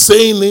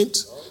saying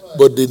it,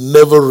 but they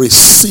never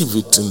receive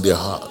it in their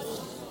heart.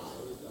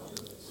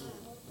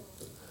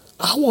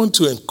 I want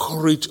to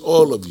encourage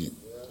all of you.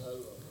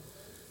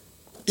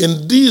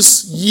 In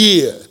this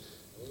year,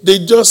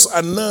 they just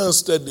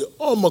announced that the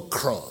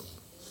Omicron,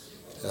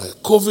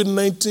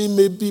 COVID-19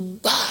 may be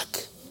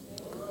back.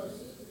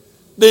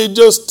 They're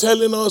just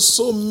telling us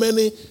so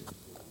many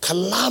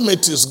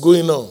calamities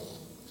going on.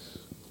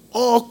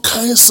 All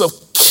kinds of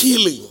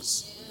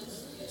killings.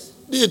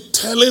 They're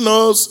telling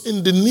us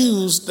in the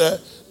news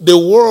that the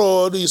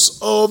world is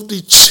off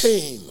the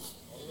chain.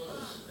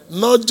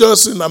 Not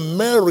just in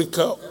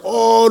America,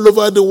 all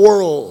over the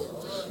world.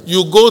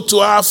 You go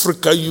to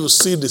Africa, you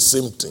see the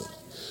same thing.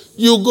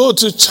 You go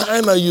to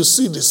China, you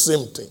see the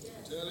same thing.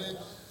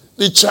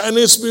 The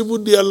Chinese people,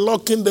 they are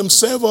locking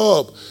themselves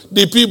up.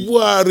 The people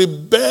are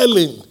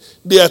rebelling.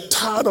 They are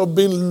tired of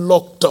being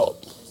locked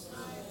up.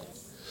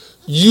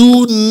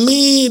 You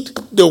need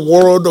the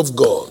word of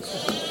God.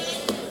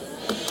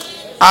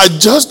 I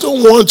just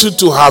don't want you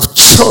to have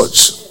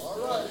church.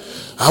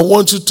 I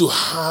want you to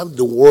have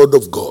the word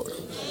of God.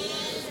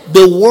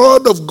 The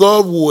word of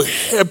God will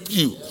help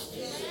you.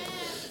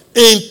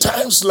 In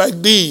times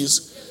like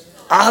these,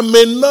 I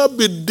may not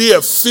be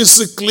there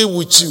physically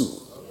with you,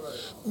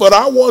 but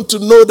I want to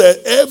know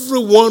that every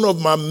one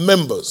of my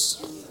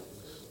members,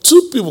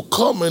 2 people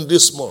coming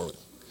this morning,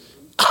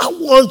 I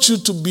want you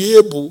to be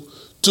able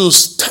to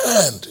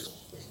stand,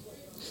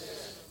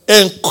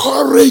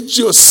 encourage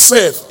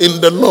yourself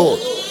in the Lord.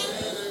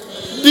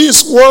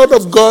 This word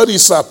of God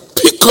is a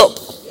pickup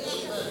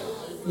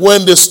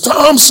when the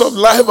storms of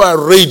life are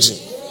raging,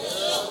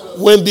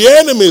 when the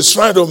enemy is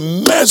trying to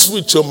mess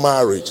with your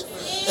marriage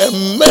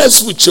and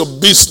mess with your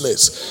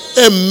business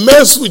and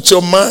mess with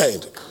your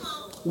mind.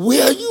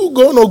 Where are you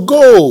going to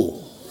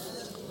go?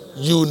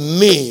 You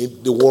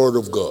need the word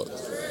of God.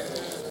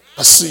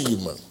 I see you,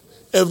 man.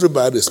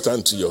 Everybody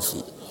stand to your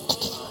feet.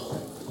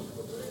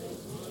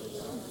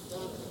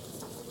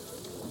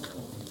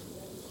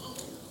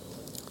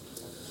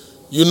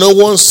 You know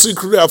one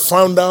secret I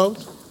found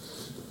out?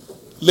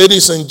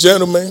 Ladies and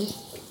gentlemen,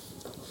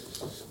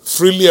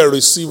 freely I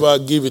receive, I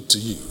give it to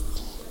you.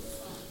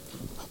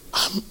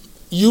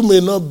 You may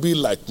not be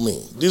like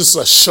me. This is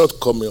a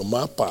shortcoming on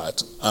my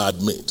part, I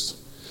admit.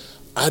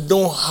 I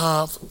don't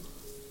have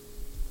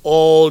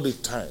all the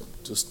time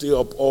to stay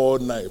up all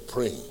night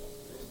praying.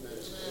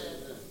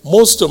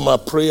 Most of my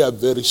prayer are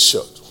very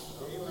short.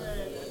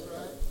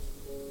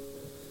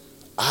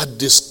 I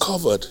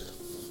discovered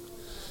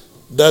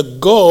that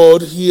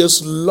God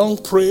hears long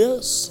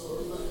prayers,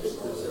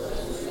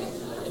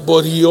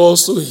 but he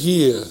also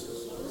hears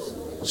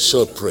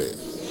short prayer.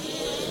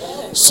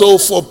 So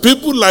for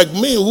people like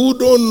me who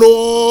don't know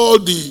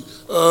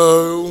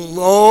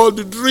all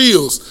the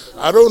drills,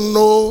 I don't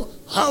know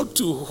how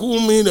to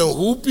whom in and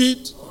whoop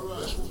it.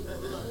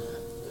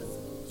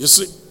 You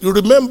see, you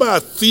remember a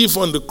thief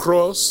on the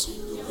cross?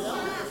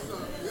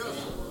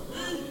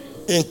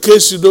 In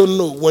case you don't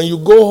know, when you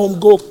go home,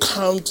 go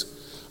count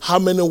how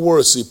many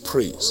words he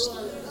prays.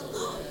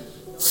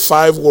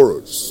 5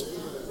 words.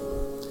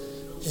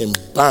 And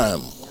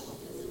bam,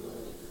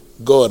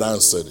 God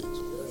answered it.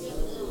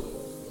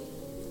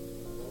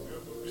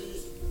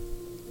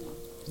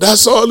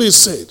 That's all he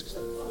said.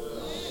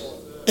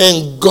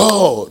 And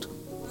God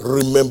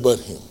remembered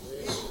him.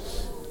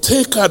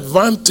 Take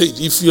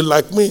advantage if you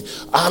like me.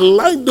 I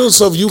like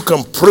those of you who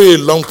can pray a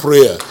long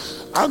prayer.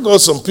 I got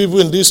some people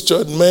in this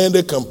church, man,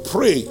 they can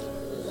pray.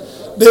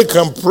 They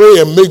can pray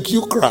and make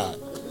you cry.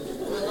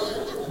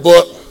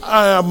 But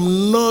I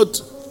am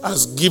not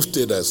as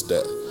gifted as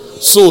that.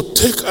 So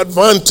take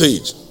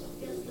advantage.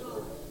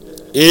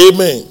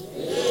 Amen.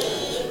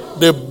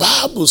 The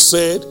Bible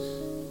said,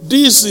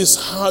 this is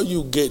how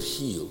you get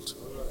healed.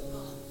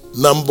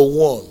 Number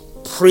one,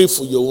 pray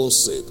for your own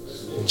sake.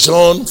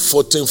 John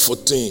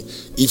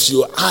 14:14. If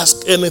you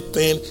ask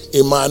anything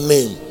in my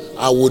name,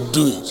 I will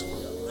do it.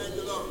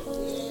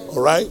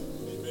 All right?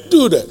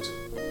 Do that.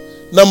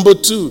 Number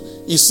two,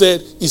 he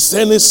said, is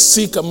any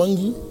sick among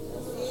you?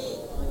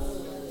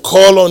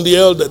 Call on the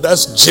elder.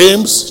 That's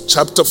James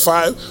chapter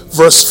 5,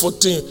 verse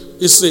 14.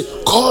 He said,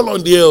 call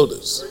on the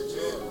elders.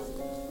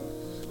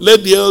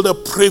 Let the elder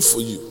pray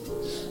for you.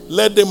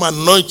 Let them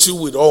anoint you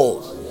with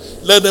oil.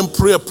 Let them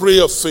pray a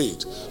prayer of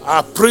faith.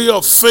 Our prayer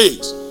of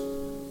faith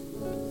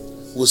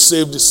will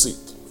save the sick.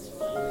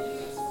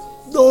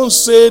 Don't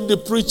say the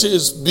preacher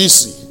is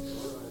busy.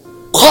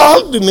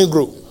 Call the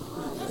Negro.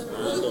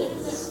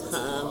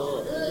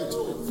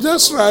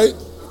 That's right.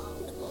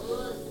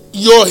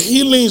 Your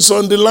healing is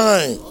on the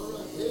line.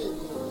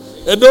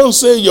 And don't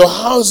say your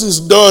house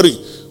is dirty.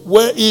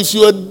 Well, if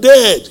you're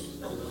dead,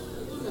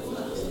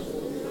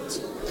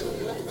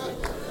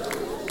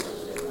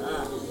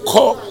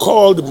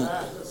 call them.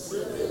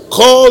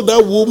 Call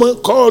that woman,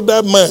 call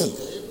that man.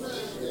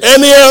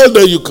 Any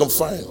elder you can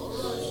find.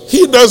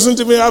 He doesn't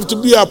even have to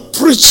be a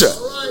preacher.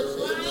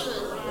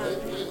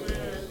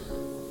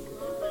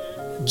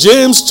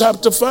 James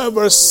chapter 5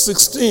 verse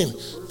 16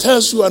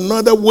 tells you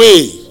another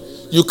way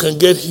you can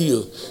get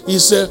healed. He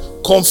said,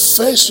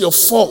 confess your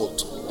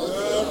fault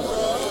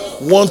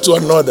one to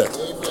another.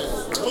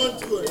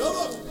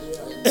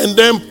 And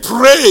then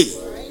pray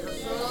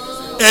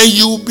and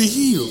you will be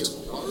healed.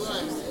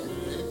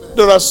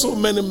 There are so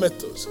many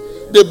methods.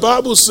 The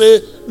Bible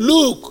says,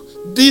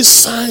 look, these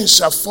signs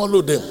shall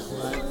follow them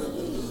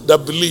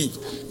that believe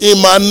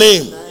in my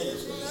name.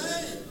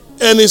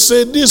 And he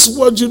said, this is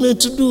what you need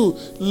to do.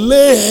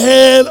 Lay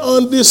hand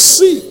on the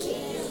sick.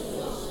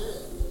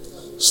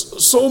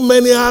 So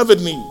many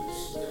avenues.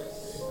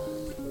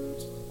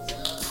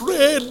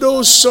 Pray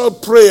those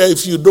short prayer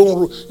if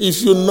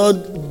you're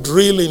not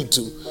drilling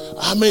to.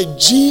 I mean,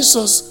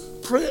 Jesus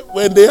prayed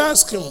when they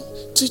asked him,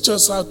 teach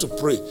us how to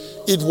pray.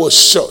 It was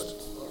short.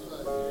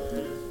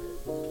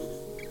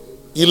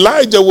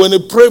 Elijah, when he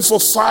prayed for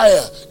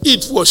fire,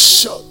 it was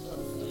short.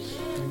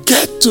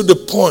 Get to the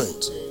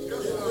point.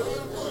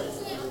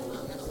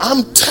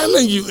 I'm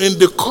telling you, in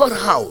the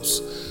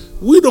courthouse,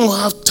 we don't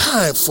have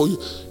time for you.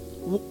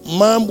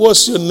 Ma'am,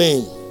 what's your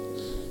name?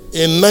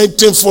 In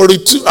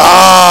 1942,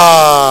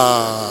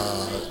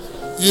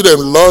 you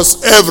done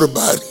lost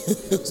everybody.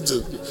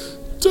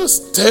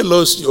 Just tell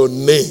us your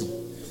name.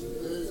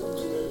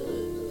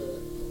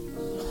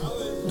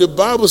 The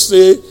Bible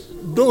says,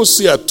 don't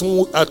say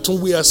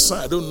atunwe asa.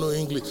 I don't know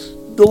English.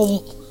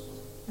 Don't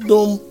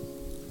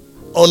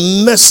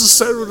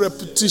unnecessary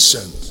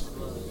repetition.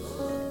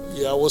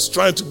 Yeah, I was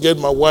trying to get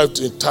my wife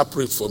to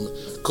interpret for me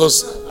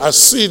because I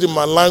see it in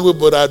my language,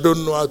 but I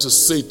don't know how to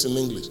say it in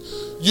English.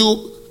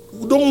 You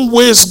don't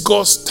waste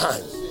God's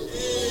time.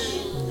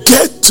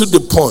 Get to the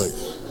point.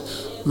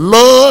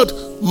 Lord,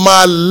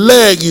 my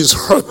leg is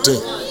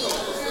hurting.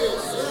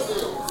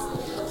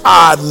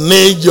 I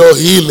need your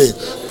healing.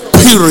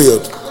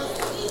 Period.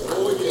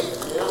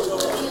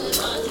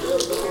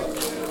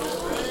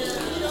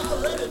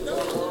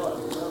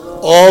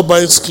 All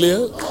minds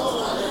clear?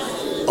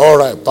 All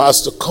right,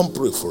 Pastor, come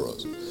pray for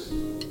us.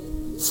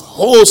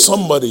 Hold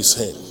somebody's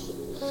hand.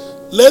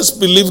 Let's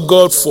believe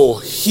God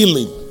for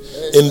healing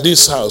in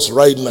this house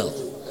right now.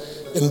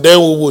 And then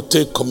we will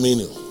take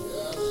communion.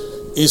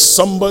 Is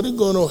somebody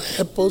going to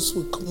help us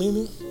with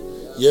communion?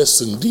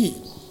 Yes, indeed.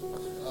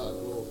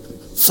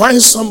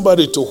 Find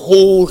somebody to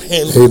hold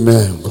hands.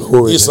 Amen.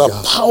 Glory it's to a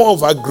God. power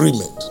of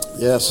agreement.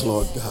 Yes,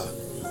 Lord God.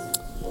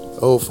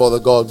 Oh, Father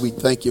God, we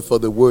thank you for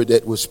the word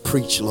that was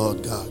preached,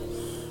 Lord God.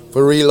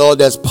 For real, Lord,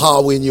 there's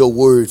power in your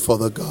word,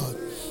 Father God.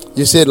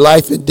 You said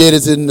life and death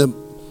is in the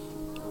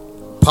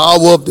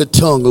power of the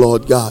tongue,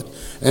 Lord God.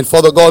 And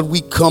Father God,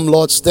 we come,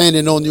 Lord,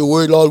 standing on your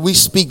word, Lord. We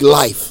speak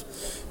life.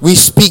 We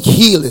speak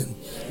healing.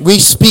 We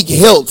speak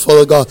health,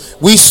 Father God.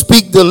 We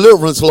speak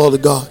deliverance,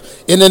 Lord God.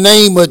 In the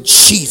name of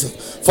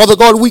Jesus. Father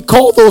God, we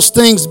call those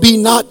things be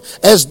not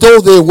as though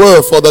they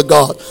were, Father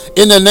God,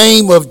 in the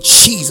name of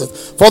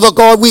Jesus. Father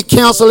God, we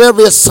cancel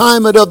every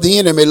assignment of the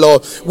enemy,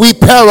 Lord. We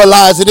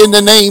paralyze it in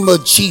the name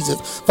of Jesus.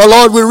 For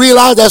Lord, we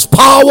realize there's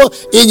power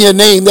in your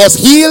name. There's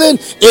healing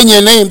in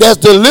your name. There's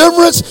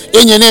deliverance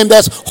in your name.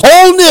 There's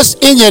wholeness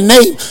in your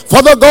name.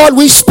 Father God,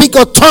 we speak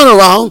a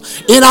turnaround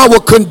in our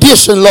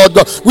condition, Lord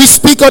God. We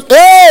speak a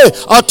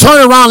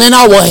turnaround in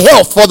our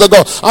health, Father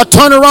God. A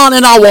turnaround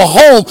in our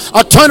home.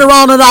 A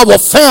turnaround in our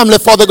family,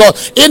 Father God.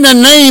 In the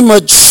name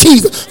of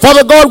Jesus.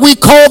 Father God, we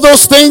call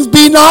those things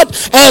be not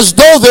as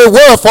though they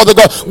were, Father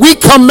God. We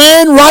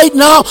command right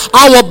now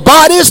our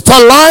bodies to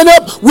line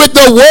up with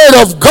the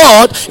word of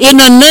God in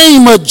the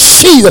name of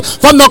Jesus.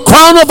 From the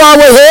crown of our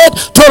head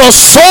to the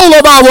sole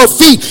of our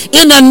feet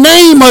in the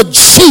name of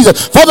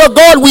Jesus. Father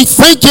God, we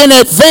thank you in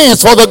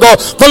advance, Father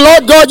God. For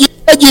Lord God, you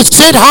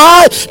sit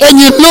high and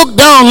you look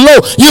down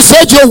low. You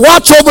said you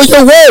watch over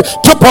your word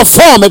to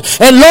perform it.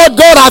 And Lord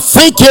God, I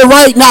thank you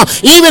right now,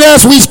 even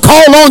as we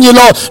call on you,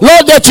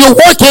 Lord, that you're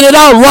working it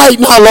out right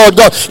now, Lord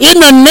God, in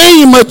the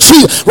name of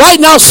Jesus. Right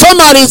now,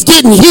 somebody's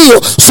getting healed.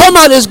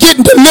 Somebody's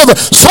getting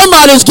delivered.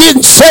 Somebody's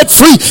getting set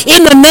free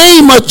in the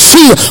name of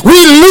Jesus. We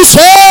loose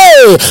your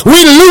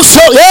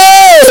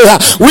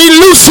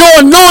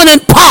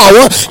anointing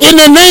power in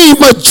the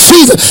name of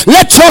Jesus.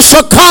 Let your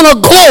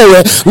Shekinah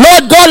glory,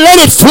 Lord God, let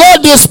it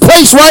flood this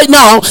place right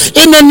now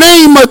in the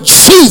name of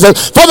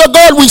Jesus. Father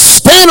God, we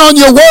stand on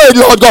your word,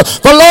 Lord God.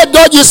 For Lord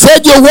God, you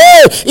said your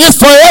word is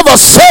forever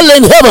settled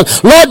in heaven.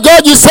 Lord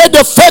God, you said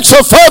the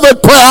effectual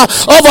fervent prayer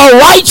of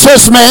a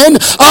righteous man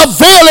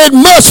avail it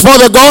much,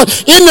 Father God,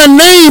 in the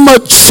name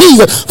of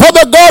Jesus.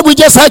 Father God, we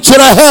just ask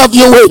you to have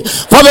your way.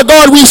 Father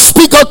God, we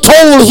speak a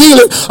total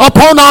healing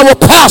upon our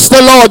pastor,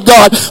 Lord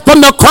God,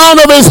 from the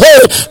crown of his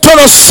head to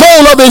the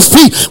sole of his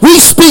feet. We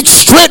speak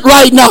strength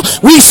right now.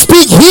 We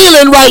speak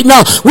healing right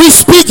now. We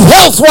speak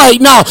health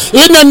right now.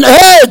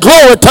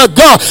 Glory to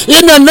God.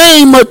 In the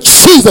name of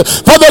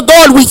Jesus. Father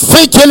God, we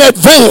thank you in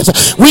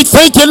advance. We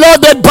thank you,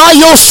 Lord, that by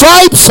your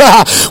stripes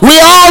we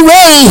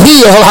already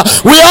healed.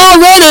 We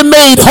already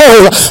made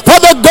whole.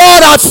 Father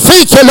God, I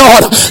thank you,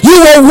 Lord. You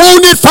were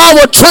wounded for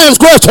our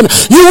transgression.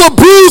 You were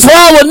bruised for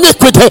our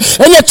iniquity.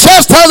 And the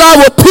chastisement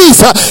of our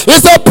peace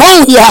is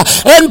upon you.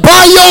 And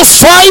by your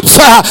stripes,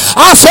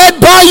 I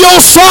said by your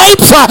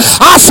stripes,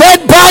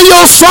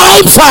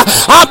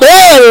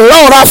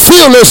 Lord, I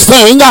feel this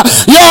thing.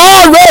 You're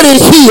already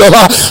healed.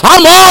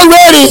 I'm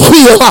already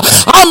healed.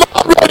 I'm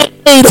already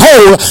made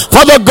whole.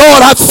 Father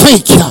God, I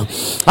thank you.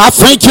 I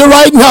thank you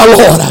right now,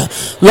 Lord.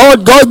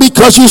 Lord God,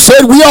 because you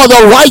said we are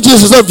the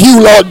righteousness of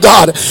you, Lord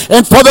God.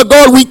 And Father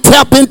God, we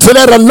tap into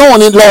that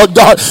anointing, Lord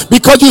God,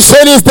 because you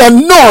said it's the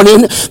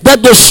anointing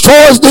that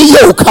destroys the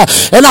yoke.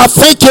 And I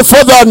thank you for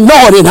the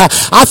anointing.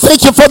 I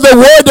thank you for the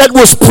word that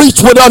was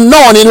preached with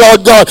anointing,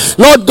 Lord God.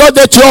 Lord God,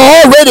 that you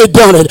already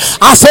done it.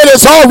 I said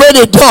it's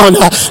already done.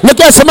 Look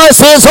at somebody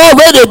say it's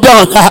already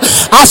done.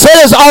 I said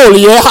it's all,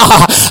 yeah.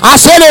 I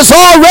said it's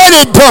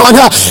already done.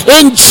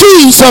 In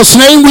Jesus'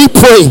 name we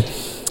pray.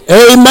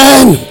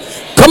 Amen.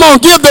 Come on,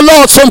 give the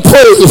Lord some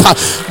praise.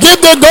 Give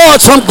the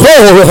God some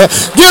glory.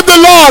 Give the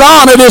Lord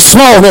honor this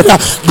morning.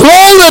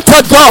 Glory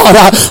to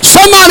God.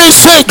 Somebody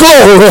say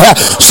glory.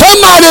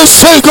 Somebody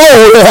say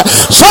glory.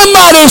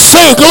 Somebody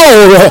say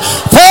glory.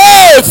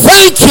 Hey,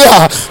 thank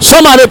you.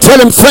 Somebody tell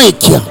him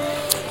thank you.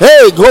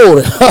 Hey,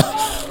 glory.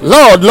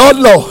 Lord, Lord,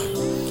 Lord.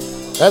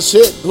 That's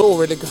it.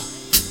 Glory to God.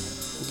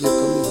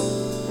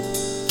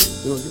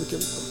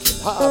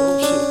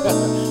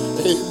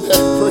 Amen.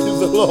 Praise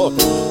the Lord.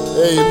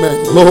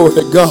 Amen. Glory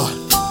to God.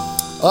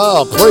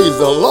 Ah, praise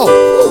the Lord.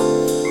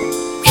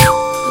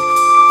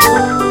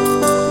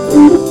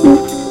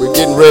 We're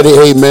getting ready,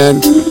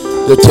 amen,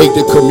 to take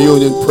the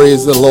communion.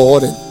 Praise the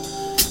Lord. And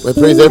we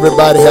praise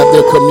everybody have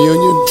their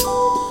communion.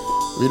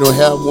 If you don't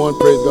have one,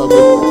 praise God.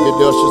 Get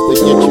the ushers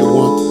to get you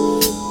one.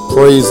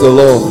 Praise the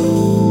Lord.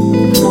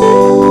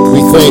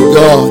 We thank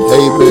God,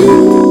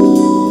 amen,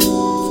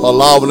 for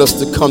allowing us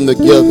to come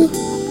together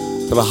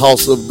to the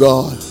house of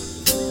God,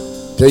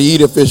 to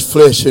eat of his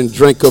flesh and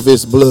drink of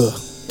his blood.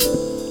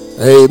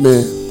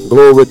 Amen.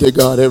 Glory to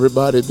God.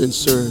 Everybody been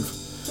served.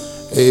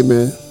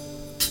 Amen.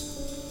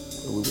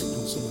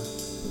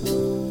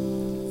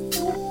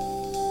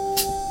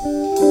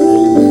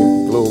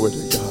 Amen. Glory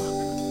to God.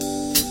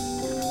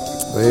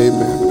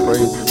 Amen.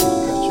 Praise the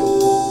Lord.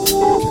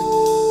 Okay.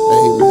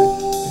 Amen.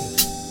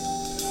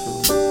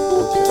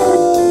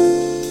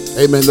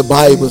 Amen. The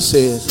Bible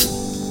says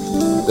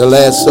the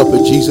Last Supper,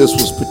 Jesus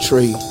was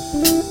betrayed.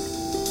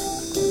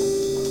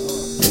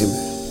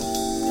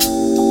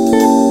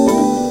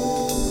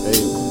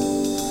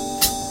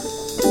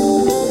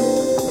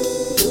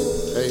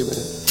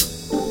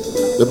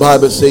 The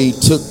Bible says he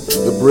took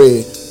the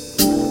bread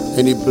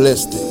and he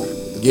blessed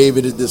it, gave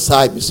it to his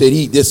disciples, said,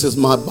 eat, this is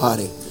my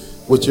body,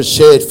 which is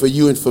shed for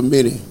you and for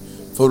many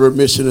for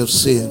remission of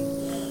sin.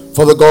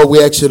 Father God, we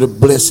ask you to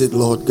bless it,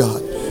 Lord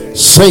God.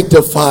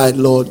 Sanctify it,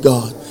 Lord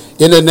God,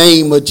 in the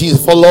name of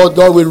Jesus. For Lord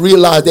God, we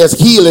realize there's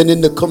healing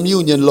in the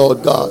communion,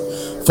 Lord God.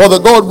 Father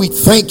God, we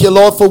thank you,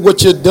 Lord, for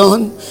what you've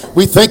done.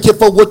 We thank you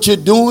for what you're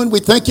doing. We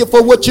thank you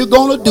for what you're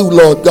going to do,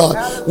 Lord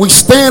God. We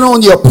stand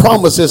on your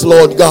promises,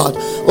 Lord God.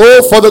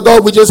 Oh, Father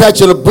God, we just ask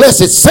you to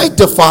bless it,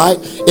 sanctify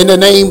it in the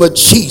name of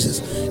Jesus.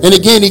 And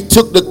again, he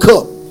took the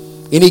cup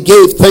and he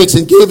gave thanks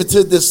and gave it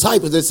to the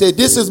disciples and said,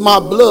 this is my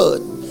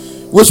blood,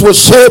 which was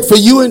shed for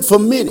you and for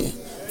many,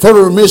 for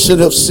the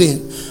remission of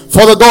sin.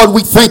 Father God,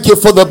 we thank you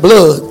for the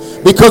blood,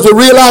 because we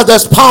realize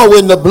there's power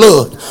in the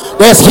blood.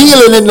 There's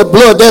healing in the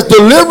blood. There's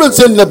deliverance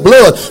in the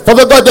blood.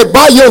 Father God, that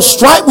by your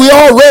stripe we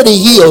already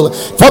healed.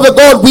 Father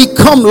God, we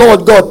come,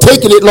 Lord God,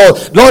 taking it, Lord,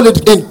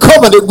 in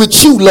covenant with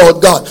you,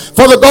 Lord God.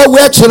 Father God, we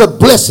ask you to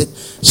bless it.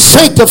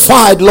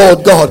 Sanctified,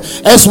 Lord God,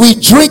 as we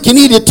drink and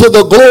eat it to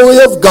the glory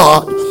of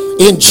God.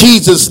 In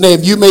Jesus' name,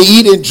 you may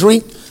eat and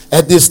drink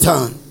at this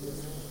time.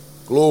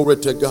 Glory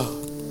to God.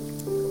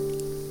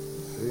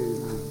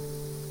 Amen.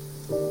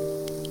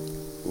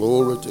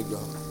 Glory to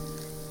God.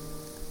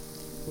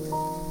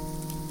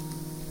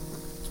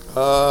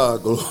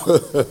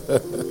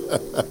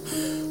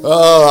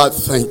 Oh, I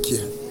thank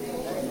you.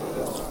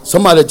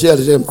 Somebody tell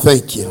them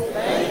thank you.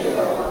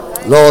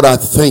 Lord, I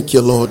thank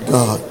you, Lord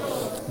God,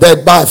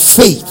 that by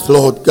faith,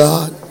 Lord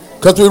God,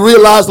 because we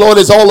realize, Lord,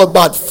 it's all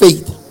about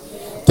faith.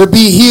 To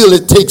be healed,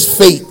 it takes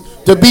faith.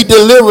 To be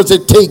delivered,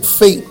 it takes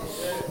faith.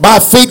 By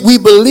faith, we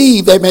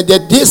believe, amen,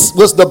 that this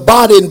was the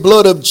body and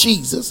blood of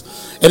Jesus.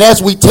 And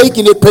as we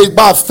taking it,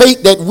 by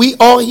faith, that we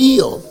are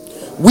healed.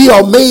 We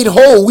are made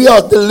whole. We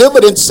are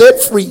delivered and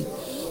set free.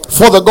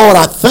 Father God,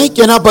 I thank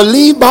you and I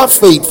believe by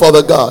faith,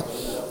 Father God.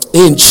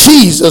 In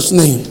Jesus'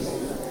 name,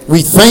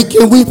 we thank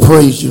you and we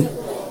praise you.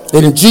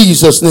 And in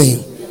Jesus'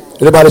 name,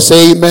 everybody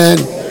say amen.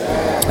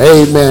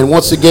 Amen.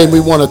 Once again, we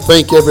want to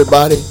thank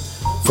everybody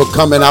for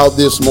coming out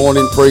this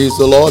morning. Praise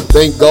the Lord.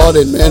 Thank God.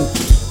 Amen.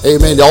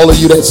 Amen. All of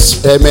you that,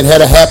 amen,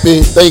 had a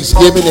happy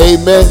Thanksgiving.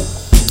 Amen.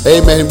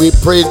 Amen. We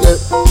praise God.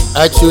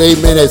 Actually,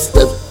 amen, as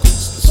the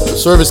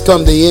service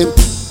come to end,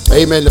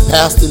 amen, the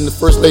pastor and the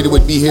first lady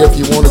would be here if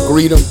you want to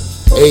greet them.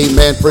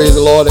 Amen. Praise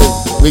the Lord.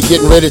 And we're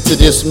getting ready to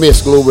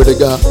dismiss. Glory to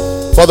God.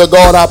 Father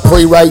God, I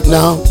pray right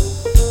now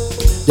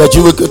that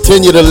you would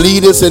continue to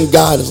lead us and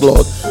guide us,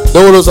 Lord.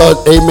 Those are,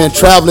 amen,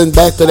 traveling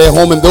back to their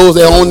home and those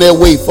that are on their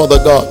way,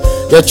 Father God,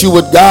 that you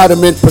would guide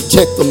them and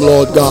protect them,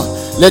 Lord God.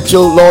 Let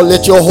your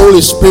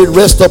Holy Spirit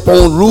rest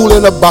upon, rule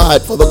and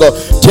abide, Father God,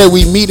 till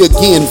we meet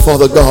again,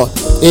 Father God.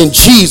 In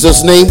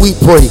Jesus' name we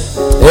pray.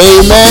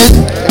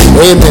 Amen.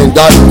 Amen.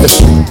 God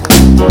bless you.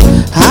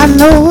 I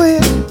know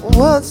it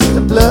was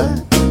the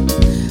blood.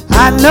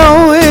 I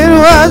know it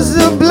was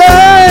the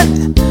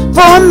blood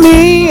for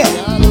me.